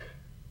Mosque.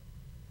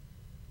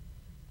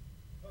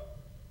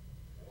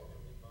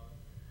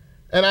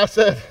 And I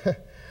said,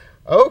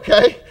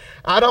 okay,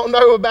 I don't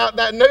know about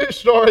that news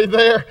story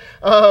there,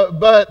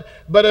 but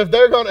if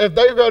they're going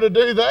to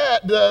do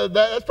that,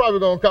 that's probably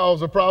going to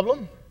cause a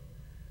problem.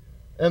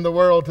 in the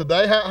world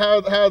today.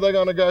 How are they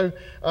going to go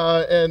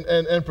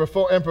and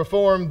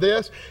perform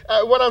this?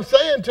 What I'm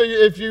saying to you,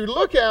 if you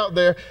look out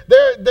there,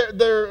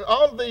 they're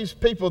all these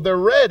people, they're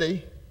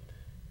ready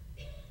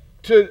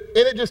to,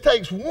 and it just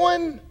takes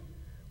one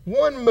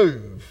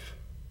move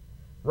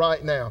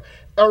right now.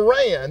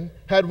 Iran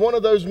had one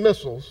of those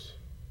missiles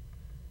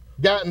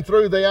gotten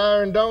through the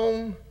Iron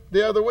Dome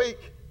the other week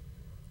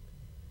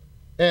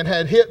and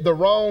had hit the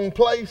wrong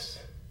place,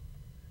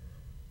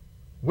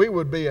 we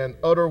would be in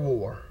utter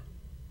war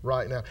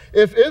right now.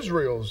 If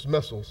Israel's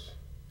missiles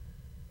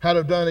had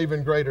have done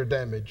even greater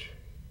damage,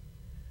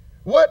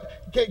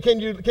 what can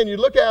you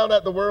look out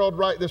at the world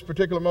right this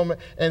particular moment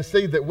and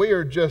see that we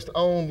are just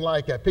on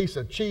like a piece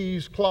of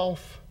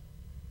cheesecloth?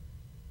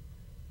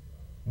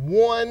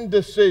 One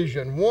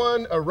decision,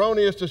 one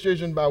erroneous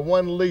decision by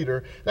one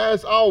leader. Now,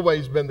 it's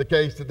always been the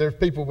case that there's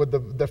people with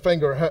the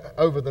finger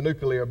over the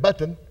nuclear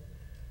button.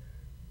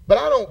 But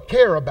I don't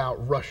care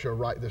about Russia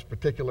right this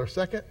particular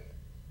second,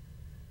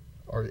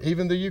 or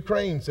even the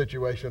Ukraine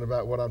situation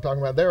about what I'm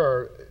talking about. There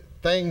are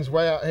things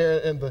way out here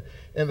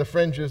in the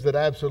fringes that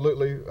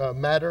absolutely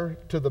matter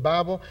to the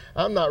Bible.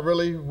 I'm not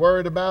really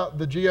worried about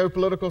the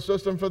geopolitical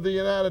system for the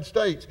United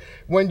States.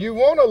 When you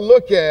want to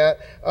look at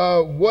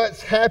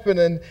what's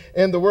happening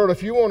in the world,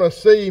 if you want to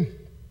see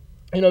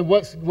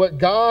what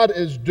God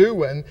is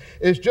doing,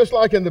 is just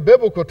like in the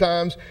biblical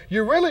times,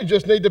 you really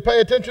just need to pay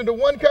attention to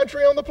one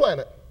country on the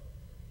planet.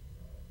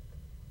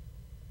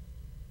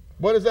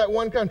 What is that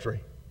one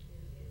country?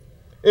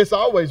 It's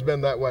always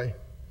been that way.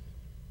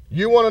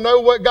 You want to know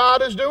what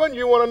God is doing?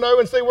 You want to know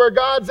and see where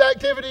God's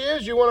activity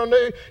is? You want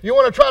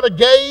to try to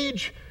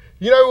gauge,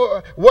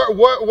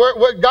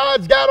 what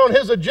God's got on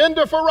His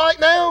agenda for right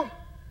now?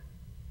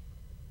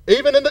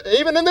 Even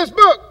in this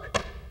book,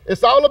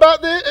 it's all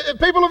about the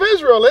people of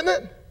Israel, isn't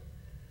it?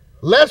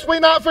 Lest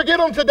we not forget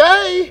them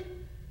today.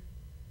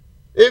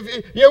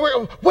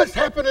 What's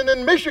happening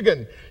in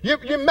Michigan? You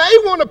may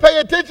want to pay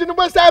attention to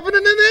what's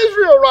happening in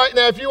Israel right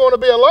now if you want to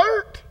be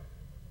alert.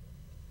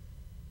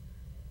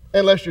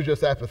 Unless you're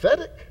just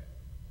apathetic.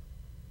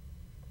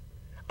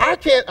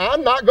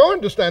 I'm not going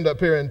to stand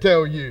up here and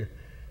tell you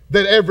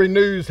that every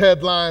news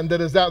headline that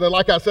is out there,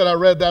 like I said, I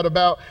read that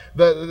about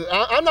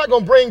I'm not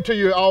going to bring to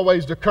you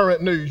always the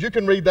current news. You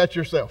can read that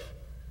yourself.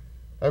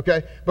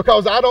 Okay?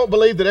 Because I don't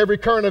believe that every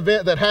current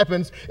event that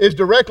happens is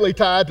directly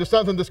tied to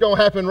something that's going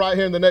to happen right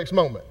here in the next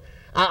moment.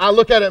 I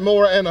look at it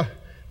more in a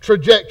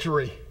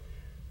trajectory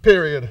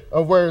period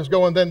of where it's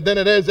going than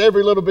it is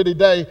every little bitty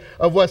day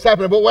of what's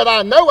happening. But what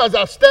I know as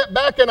I step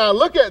back and I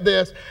look at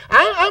this,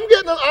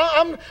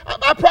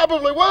 I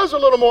probably was a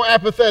little more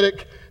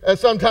apathetic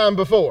sometime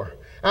before.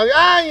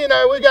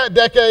 We got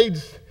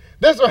decades.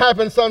 This will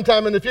happen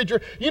sometime in the future.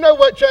 You know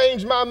what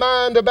changed my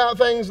mind about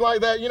things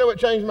like that? You know what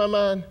changed my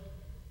mind?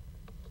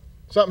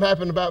 Something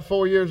happened about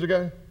 4 years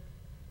ago.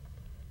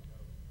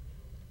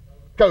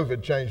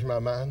 COVID changed my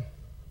mind.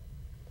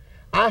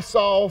 I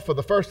saw for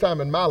the first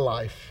time in my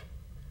life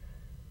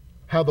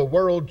how the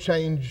world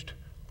changed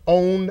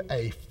on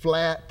a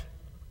flat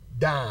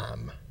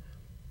dime.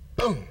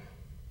 Boom.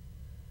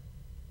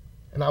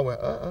 And I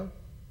went,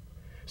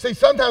 See,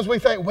 sometimes we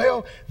think,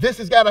 well, this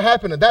has got to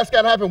happen and that's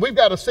got to happen. We've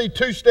got to see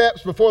 2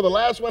 steps before the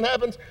last one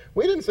happens.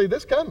 We didn't see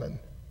this coming.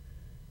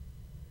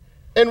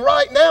 And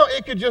right now,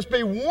 it could just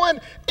be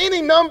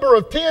any number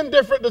of 10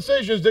 different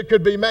decisions that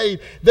could be made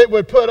that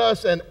would put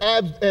us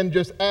in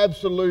just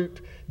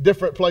absolute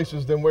different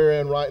places than we're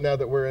in right now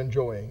that we're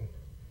enjoying.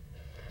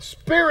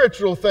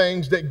 Spiritual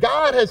things that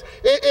God has,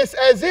 it's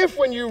as if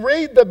when you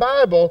read the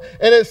Bible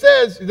and it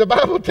says, the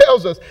Bible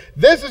tells us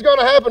this is going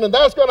to happen and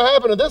that's going to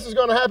happen and this is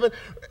going to happen.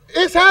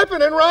 It's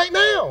happening right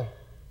now.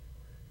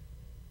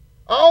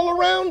 All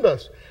around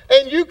us.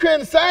 And you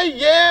can say,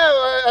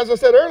 as I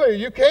said earlier,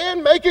 you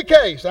can make a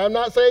case. I'm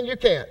not saying you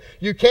can't.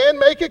 You can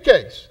make a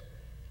case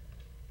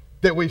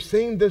that we've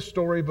seen this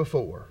story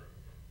before.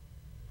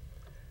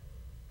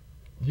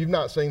 You've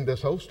not seen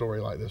this whole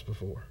story like this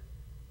before.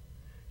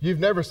 You've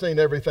never seen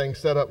everything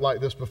set up like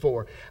this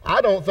before.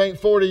 I don't think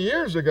 40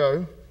 years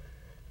ago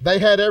they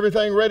had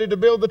everything ready to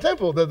build the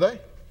temple, did they?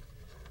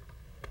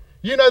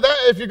 You know that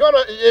if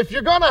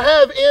you're gonna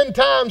have end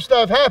time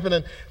stuff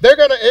happening,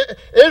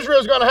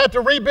 Israel's gonna have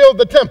to rebuild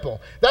the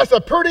temple. That's a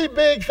pretty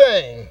big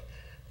thing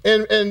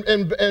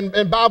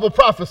in Bible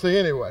prophecy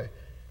anyway.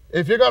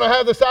 If you're gonna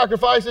have the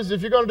sacrifices,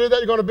 if you're gonna do that,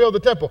 you're gonna build the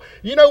temple.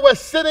 You know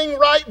what's sitting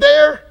right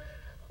there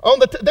on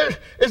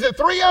is it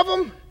 3 of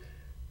them?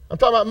 I'm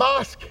talking about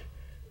mosque.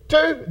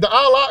 2, the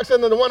Al-Aqsa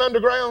and then the one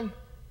underground.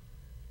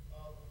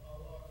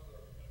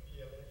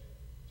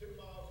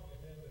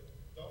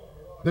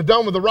 The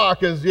Dome of the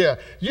Rock is,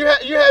 You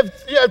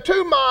have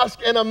 2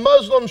 mosques and a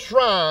Muslim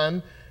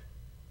shrine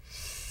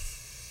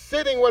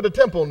sitting where the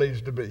temple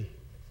needs to be.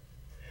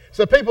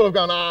 So people have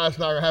gone, it's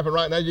not going to happen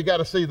right now. You got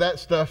to see that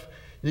stuff.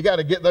 You got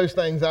to get those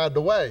things out of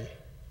the way.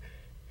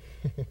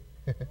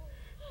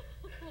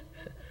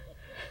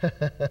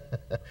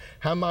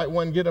 How might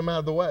one get them out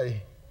of the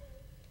way?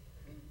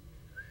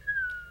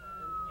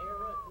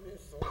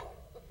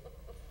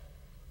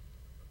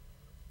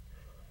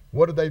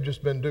 What have they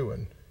just been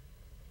doing?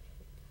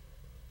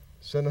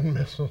 Sending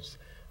missiles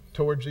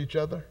towards each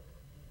other?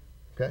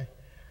 Okay.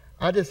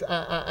 I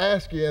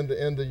ask you in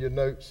the end of your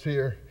notes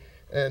here,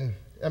 and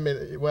I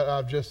mean, what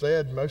I've just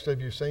said, most of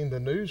you have seen the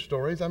news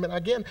stories. I mean,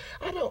 again,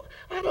 I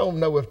don't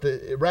know if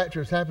the rapture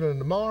is happening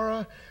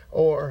tomorrow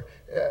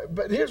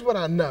but here's what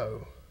I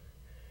know.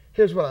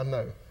 Here's what I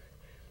know.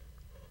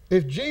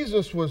 If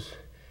Jesus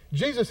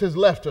has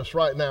left us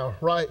right now,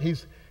 right?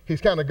 He's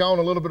kind of gone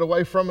a little bit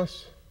away from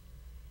us.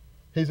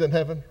 He's in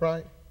heaven,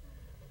 right?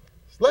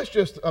 Let's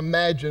just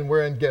imagine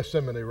we're in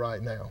Gethsemane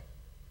right now.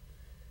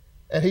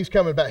 And he's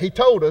coming back. He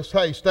told us,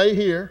 hey, stay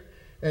here,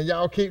 and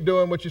y'all keep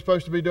doing what you're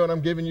supposed to be doing.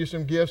 I'm giving you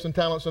some gifts and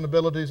talents and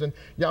abilities, and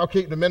y'all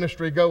keep the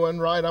ministry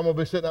going, right? I'm going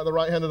to be sitting at the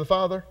right hand of the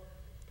Father.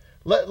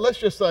 Let's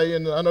just say,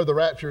 and I know the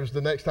rapture is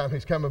the next time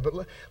he's coming, but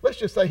let's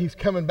just say he's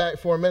coming back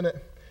for a minute,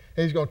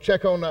 and he's going to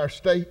check on our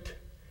state.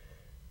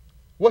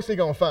 What's he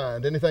going to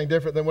find? Anything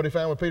different than what he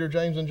found with Peter,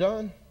 James, and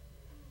John?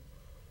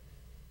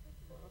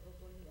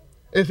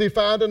 Is he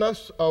finding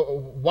us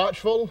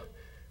watchful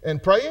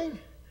and praying,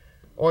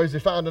 or is he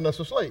finding us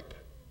asleep?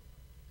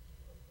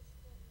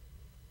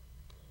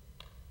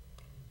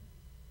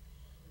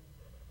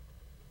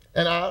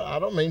 And I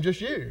don't mean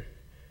just you.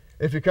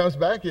 If he comes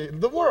back,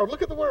 the world,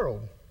 look at the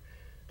world.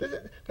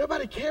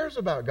 Nobody cares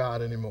about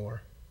God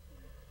anymore.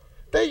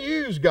 They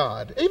use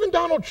God. Even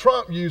Donald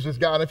Trump uses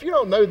God. If you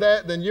don't know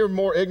that, then you're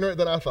more ignorant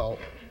than I thought.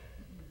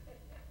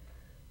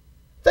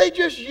 They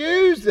just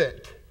use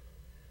it.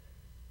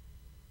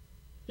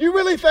 You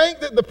really think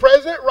that the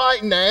president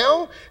right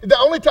now, the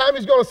only time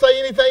he's going to say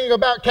anything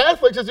about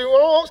Catholics is he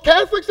wants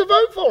Catholics to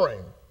vote for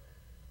him?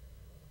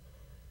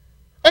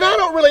 And I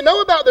don't really know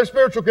about their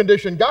spiritual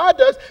condition. God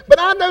does. But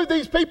I know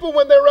these people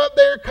when they're up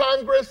there,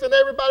 Congress and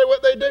everybody,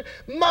 what they do.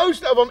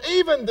 Most of them,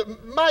 even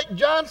Mike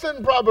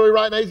Johnson probably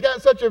right now, he's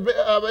got such an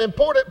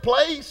important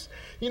place.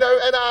 You know,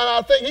 and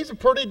I think was a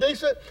pretty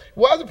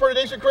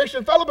decent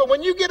Christian fellow. But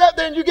when you get up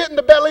there and you get in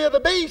the belly of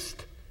the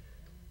beast,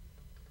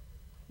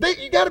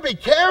 you got to be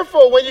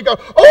careful when you go,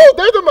 oh,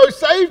 they're the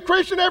most saved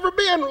Christian ever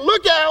been.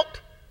 Look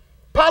out.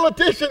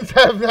 Politicians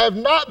have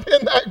not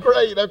been that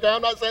great. Okay,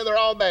 I'm not saying they're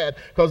all bad,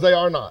 because they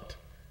are not.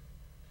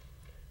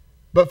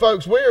 But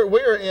folks, we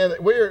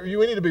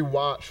need to be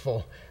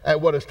watchful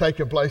at what is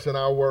taking place in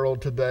our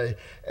world today.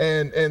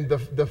 And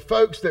the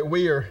folks that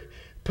we are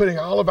putting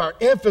all of our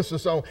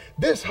emphasis on,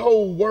 this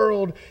whole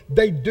world,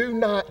 they do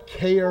not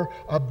care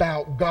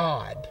about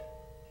God.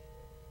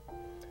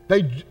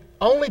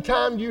 Only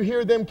time you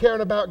hear them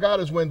caring about God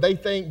is when they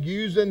think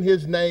using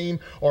his name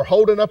or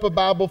holding up a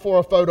Bible for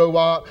a photo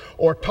op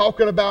or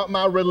talking about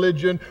my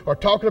religion or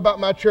talking about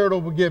my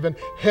charitable giving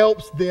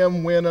helps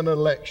them win an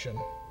election.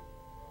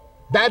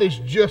 That is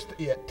just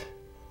it.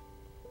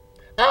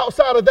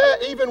 Outside of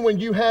that, even when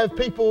you have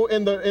people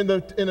in a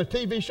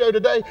TV show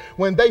today,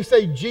 when they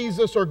say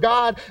Jesus or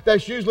God,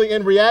 that's usually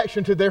in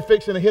reaction to they're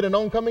fixing to hit an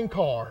oncoming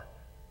car.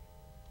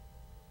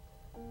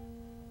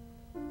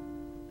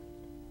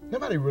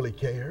 Nobody really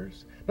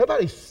cares.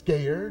 Nobody's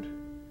scared.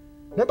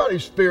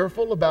 Nobody's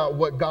fearful about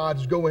what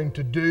God's going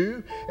to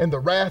do and the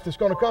wrath that's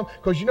going to come.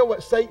 Because you know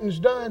what Satan's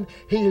done?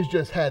 He has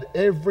just had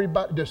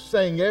everybody, just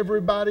saying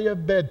everybody a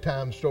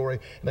bedtime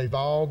story, and they've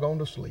all gone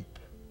to sleep.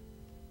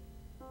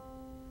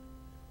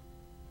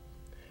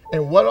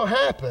 And what will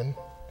happen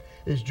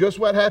is just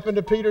what happened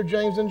to Peter,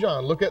 James, and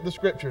John. Look at the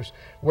scriptures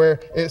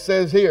where it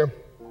says here,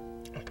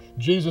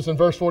 Jesus in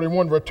verse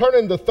 41,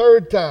 returning the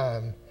third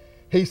time,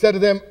 he said to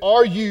them,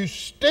 are you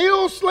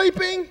still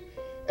sleeping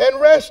and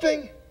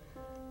resting?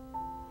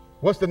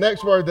 What's the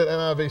next word that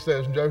NIV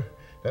says, Joe?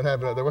 Doesn't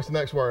have it up there. What's the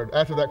next word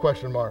after that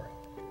question mark?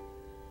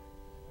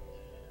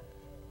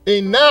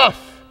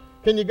 Enough.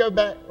 Can you go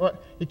back?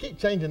 What? You keep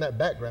changing that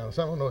background,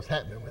 so I don't know what's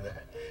happening with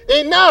that.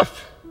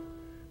 Enough.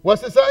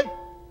 What's it say?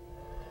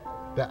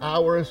 The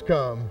hour has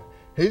come.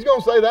 He's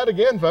going to say that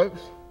again,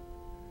 folks.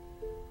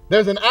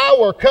 There's an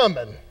hour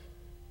coming.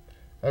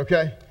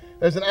 Okay?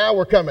 There's an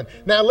hour coming.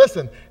 Now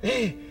listen,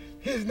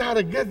 it's not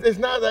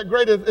that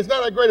great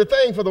a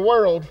thing for the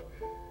world,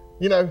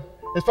 you know,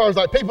 as far as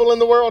like people in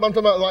the world. I'm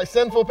talking about like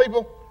sinful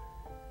people.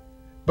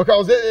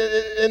 Because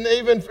and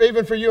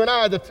even for you and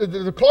I,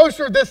 the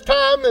closer this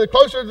time, and the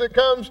closer it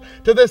comes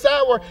to this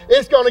hour,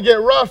 it's going to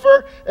get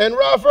rougher and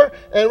rougher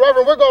and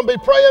rougher. We're going to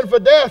be praying for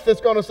death.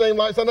 It's going to seem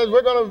like sometimes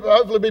we're going to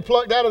hopefully be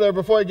plucked out of there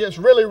before it gets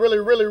really, really,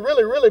 really,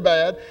 really, really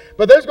bad.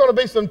 But there's going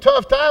to be some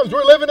tough times.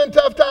 We're living in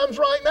tough times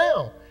right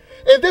now.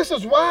 And this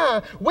is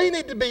why we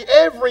need to be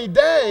every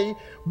day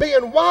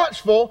being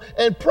watchful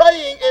and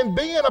praying and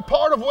being a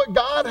part of what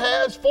God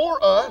has for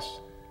us.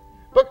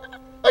 But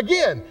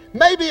again,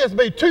 maybe it's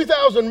be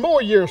 2,000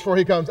 more years before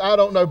he comes. I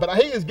don't know. But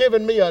he has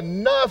given me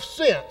enough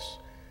sense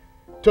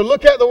to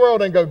look at the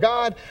world and go,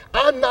 God,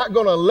 I'm not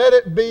going to let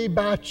it be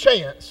by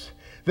chance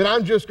that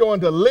I'm just going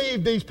to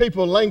leave these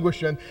people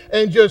languishing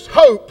and just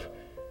hope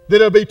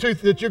that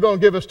that you're going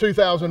to give us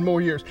 2,000 more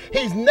years.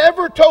 He's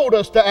never told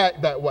us to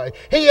act that way.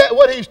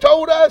 What he's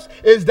told us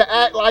is to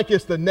act like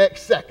it's the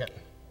next second.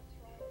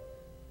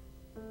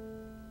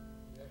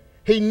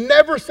 He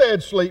never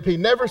said sleep. He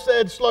never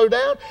said slow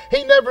down.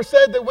 He never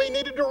said that we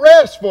needed to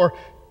rest for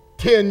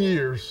 10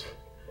 years.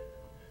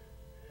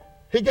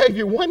 He gave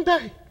you one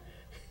day.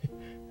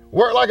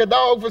 Work like a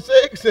dog for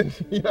 6, and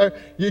you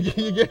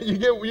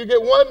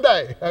get one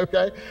day.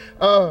 Okay,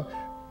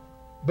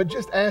 but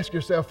just ask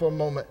yourself for a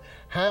moment: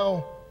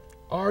 how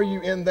are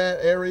you in that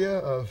area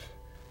of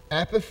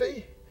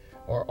apathy,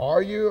 or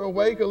are you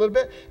awake a little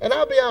bit? And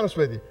I'll be honest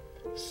with you,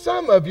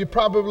 some of you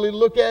probably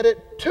look at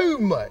it too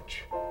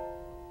much.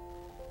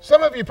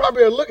 Some of you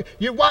probably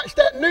you watch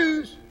that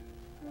news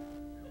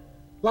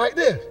like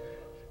this.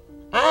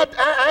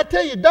 I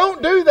tell you,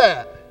 don't do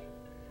that.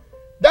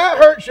 That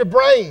hurts your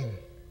brain.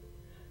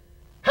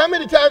 How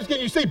many times can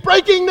you see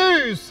breaking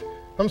news?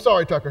 I'm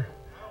sorry, Tucker.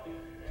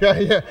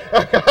 Yeah.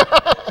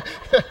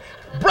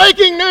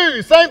 Breaking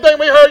news. Same thing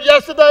we heard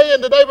yesterday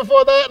and the day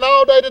before that and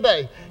all day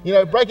today.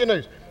 Breaking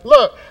news.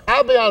 Look,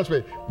 I'll be honest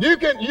with you.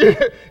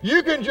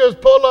 You can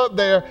just pull up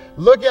there,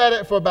 look at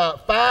it for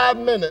about 5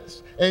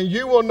 minutes, and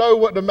you will know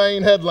what the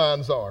main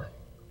headlines are.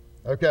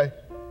 Okay?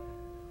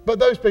 But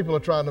those people are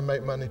trying to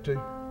make money too.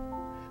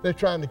 They're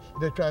trying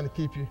to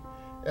keep you,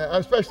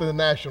 especially the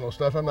national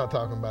stuff. I'm not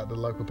talking about the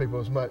local people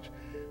as much.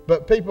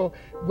 But people,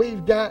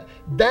 we've got,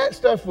 that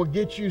stuff will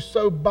get you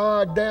so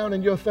bogged down,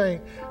 and you'll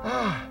think,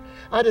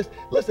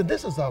 listen,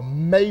 this is an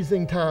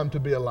amazing time to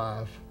be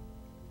alive.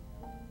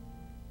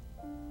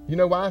 You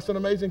know why it's an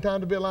amazing time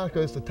to be alive?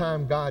 Because it's the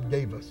time God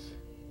gave us.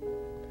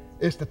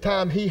 It's the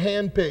time He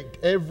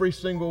handpicked every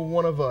single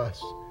one of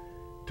us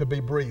to be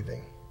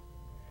breathing.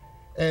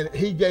 And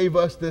He gave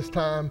us this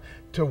time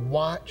to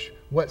watch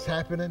what's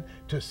happening,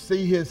 to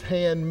see His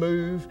hand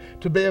move,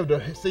 to be able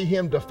to see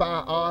Him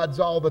defy odds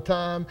all the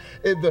time.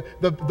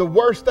 The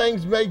worst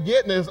things may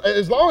get, and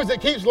as long as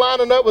it keeps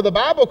lining up with the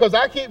Bible, because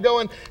I keep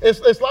going,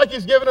 it's like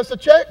He's giving us a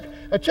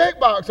check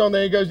box on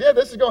there. He goes, yeah,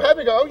 this is going to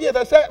happen. You go, oh yeah,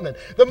 that's happening.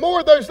 The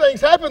more those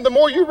things happen, the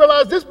more you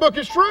realize this book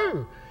is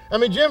true. I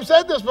mean, Jim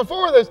said this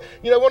before this.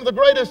 One of the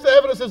greatest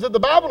evidences that the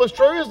Bible is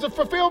true is the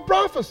fulfilled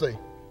prophecy.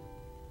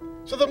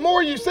 So the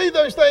more you see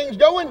those things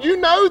going, you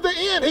know the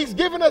end. He's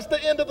given us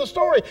the end of the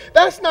story.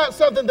 That's not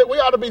something that we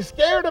ought to be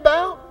scared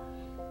about.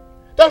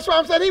 That's why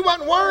I'm saying He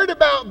wasn't worried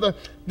about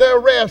the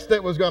arrest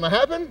that was going to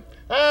happen.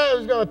 He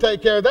was going to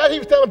take care of that. He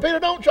was telling Peter,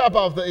 don't chop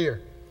off the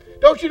ear.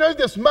 Don't you know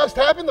this must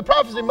happen? The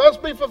prophecy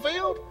must be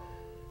fulfilled.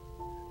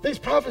 These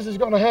prophecies are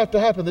going to have to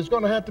happen. There's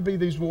going to have to be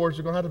these wars.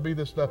 There's going to have to be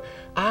this stuff.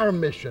 Our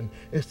mission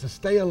is to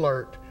stay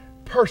alert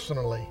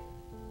personally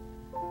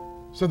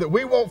so that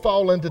we won't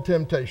fall into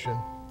temptation.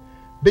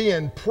 Be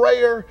in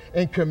prayer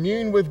and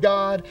commune with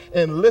God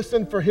and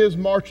listen for His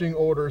marching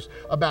orders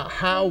about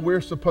how we're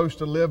supposed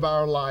to live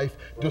our life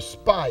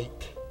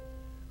despite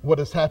what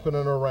is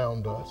happening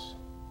around us.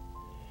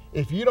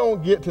 If you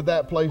don't get to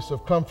that place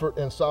of comfort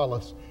and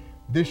solace,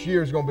 this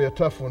year is going to be a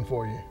tough one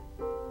for you.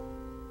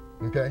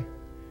 Okay?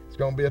 It's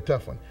going to be a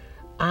tough one.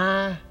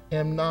 I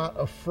am not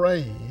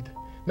afraid.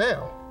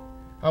 Now,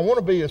 I want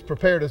to be as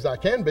prepared as I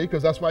can be,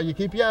 because that's why you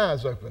keep your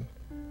eyes open.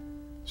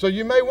 So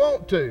you may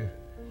want to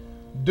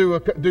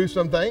do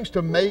some things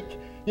to make,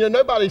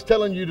 nobody's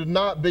telling you to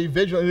not be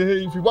vigilant.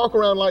 If you walk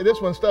around like this,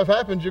 when stuff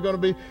happens, you're going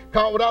to be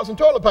caught without some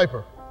toilet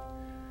paper.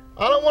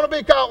 I don't want to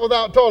be caught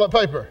without toilet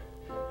paper.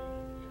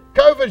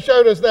 COVID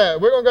showed us that.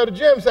 We're going to go to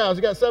Jim's house.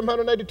 He got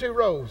 782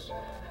 rolls.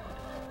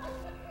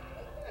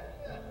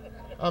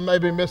 I may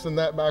be missing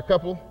that by a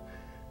couple.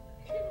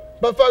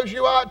 But folks,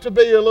 you ought to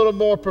be a little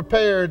more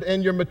prepared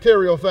in your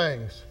material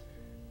things.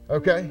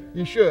 Okay?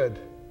 You should.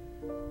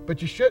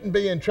 But you shouldn't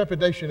be in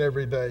trepidation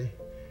every day,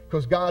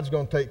 because God's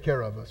going to take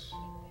care of us.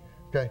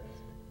 Okay?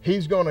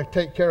 He's going to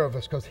take care of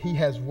us because He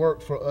has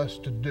work for us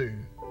to do.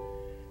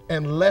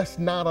 And let's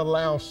not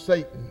allow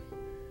Satan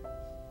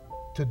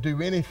to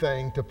do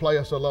anything to play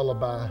us a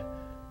lullaby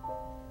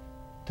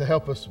to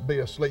help us be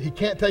asleep. He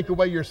can't take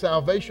away your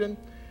salvation,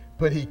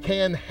 but he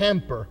can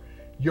hamper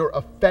your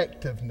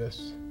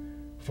effectiveness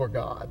for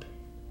God.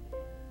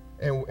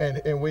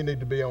 And we need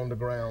to be on the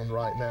ground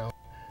right now,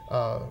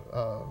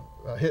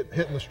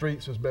 hitting the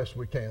streets as best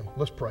we can.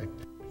 Let's pray.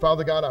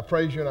 Father God, I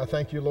praise you and I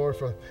thank you, Lord,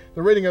 for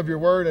the reading of your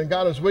word. And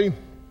God, as we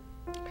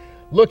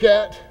look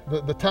at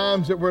the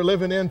times that we're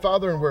living in,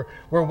 Father, and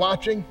we're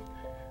watching,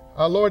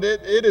 Lord,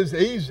 it is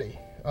easy,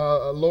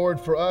 Lord,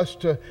 for us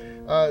to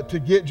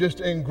get just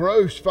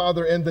engrossed,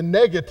 Father, in the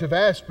negative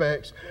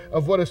aspects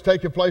of what has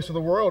taken place in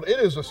the world. It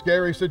is a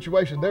scary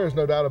situation. There is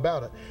no doubt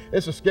about it.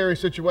 It's a scary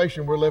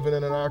situation we're living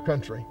in our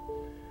country.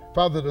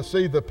 Father, to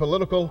see the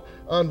political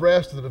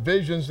unrest, the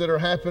divisions that are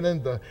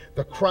happening, the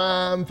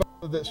crime, Father,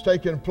 that's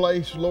taking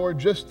place, Lord,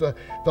 just the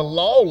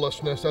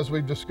lawlessness, as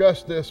we've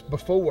discussed this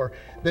before,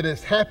 that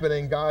is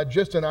happening, God,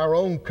 just in our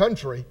own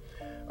country.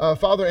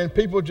 Father, and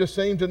people just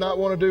seem to not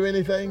want to do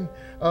anything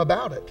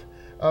about it.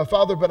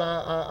 Father, but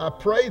I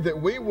pray that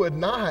we would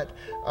not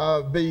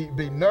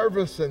be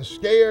nervous and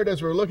scared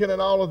as we're looking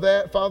at all of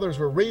that, Father, as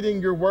we're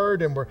reading your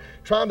word and we're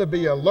trying to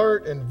be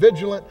alert and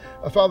vigilant,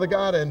 Father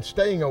God, and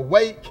staying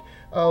awake,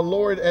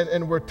 Lord,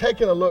 and we're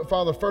taking a look,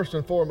 Father, first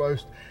and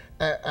foremost,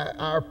 at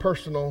our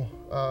personal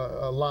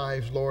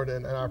lives, Lord,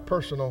 and our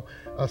personal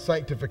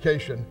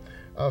sanctification.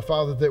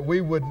 Father, that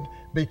we would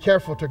be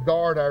careful to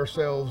guard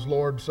ourselves,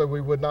 Lord, so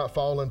we would not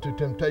fall into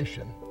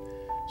temptation,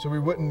 so we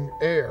wouldn't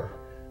err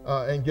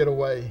and get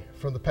away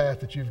from the path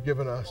that you've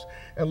given us.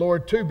 And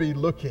Lord, to be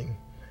looking,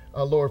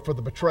 Lord, for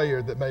the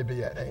betrayer that may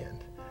be at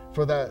hand,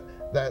 for that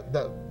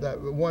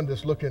one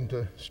that's looking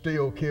to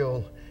steal,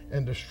 kill,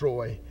 and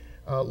destroy.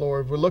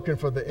 Lord, we're looking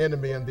for the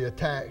enemy and the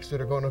attacks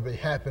that are going to be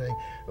happening.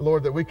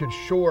 Lord, that we could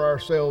shore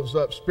ourselves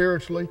up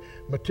spiritually,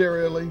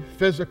 materially,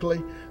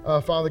 physically.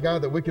 Father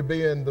God, that we could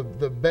be in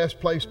the best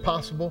place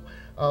possible,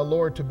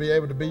 Lord, to be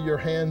able to be your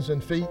hands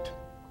and feet.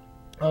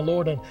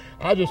 Lord, and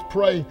I just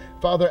pray,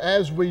 Father,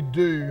 as we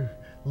do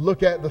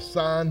look at the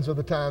signs of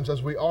the times,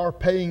 as we are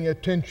paying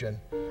attention,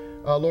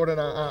 Lord,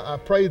 and I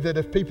pray that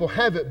if people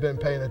haven't been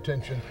paying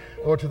attention,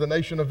 Lord, to the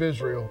nation of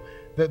Israel,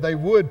 that they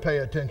would pay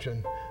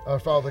attention,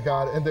 Father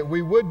God, and that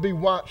we would be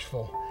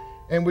watchful.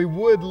 And we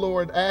would,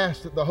 Lord,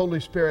 ask that the Holy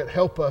Spirit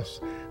help us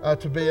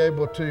to be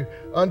able to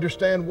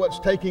understand what's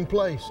taking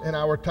place in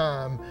our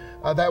time.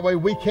 That way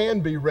we can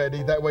be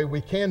ready. That way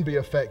we can be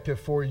effective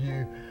for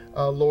you,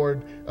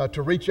 Lord,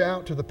 to reach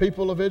out to the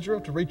people of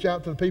Israel, to reach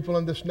out to the people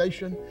in this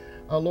nation,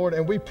 Lord.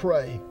 And we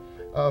pray,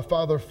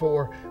 Father,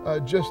 for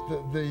just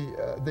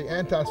the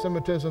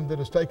anti-Semitism that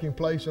is taking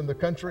place in the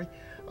country,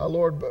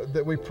 Lord,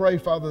 that we pray,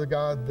 Father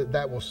God,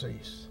 that will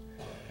cease.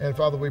 And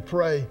Father, we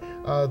pray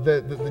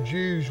that the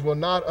Jews will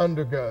not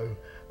undergo,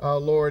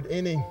 Lord,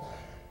 any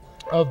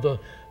of the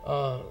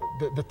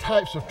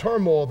types of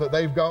turmoil that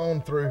they've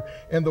gone through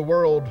in the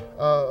world,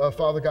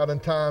 Father God, in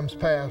times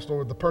past,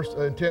 or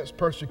the intense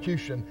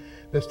persecution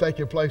that's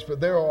taking place. But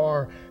there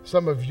are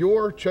some of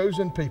your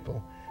chosen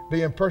people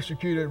being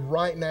persecuted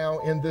right now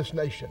in this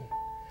nation.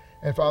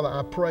 And Father,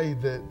 I pray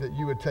that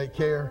you would take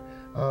care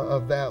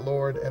of that,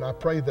 Lord. And I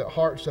pray that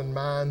hearts and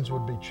minds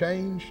would be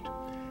changed,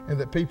 and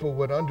that people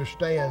would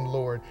understand,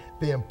 Lord,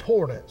 the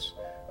importance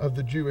of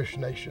the Jewish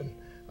nation,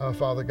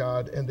 Father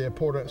God, and the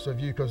importance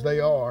of you, because they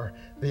are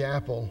the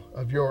apple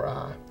of your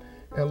eye.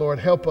 And Lord,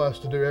 help us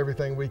to do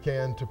everything we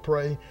can to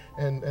pray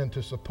and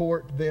to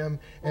support them,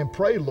 and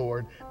pray,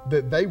 Lord,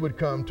 that they would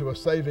come to a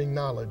saving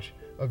knowledge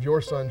of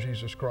your Son,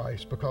 Jesus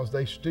Christ, because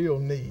they still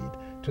need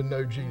to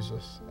know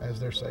Jesus as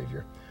their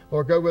Savior.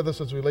 Lord, go with us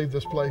as we leave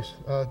this place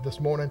this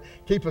morning.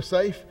 Keep us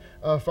safe,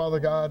 Father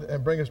God,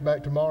 and bring us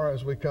back tomorrow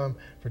as we come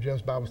for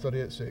Jim's Bible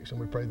study at 6. And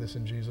we pray this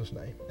in Jesus'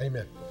 name.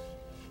 Amen.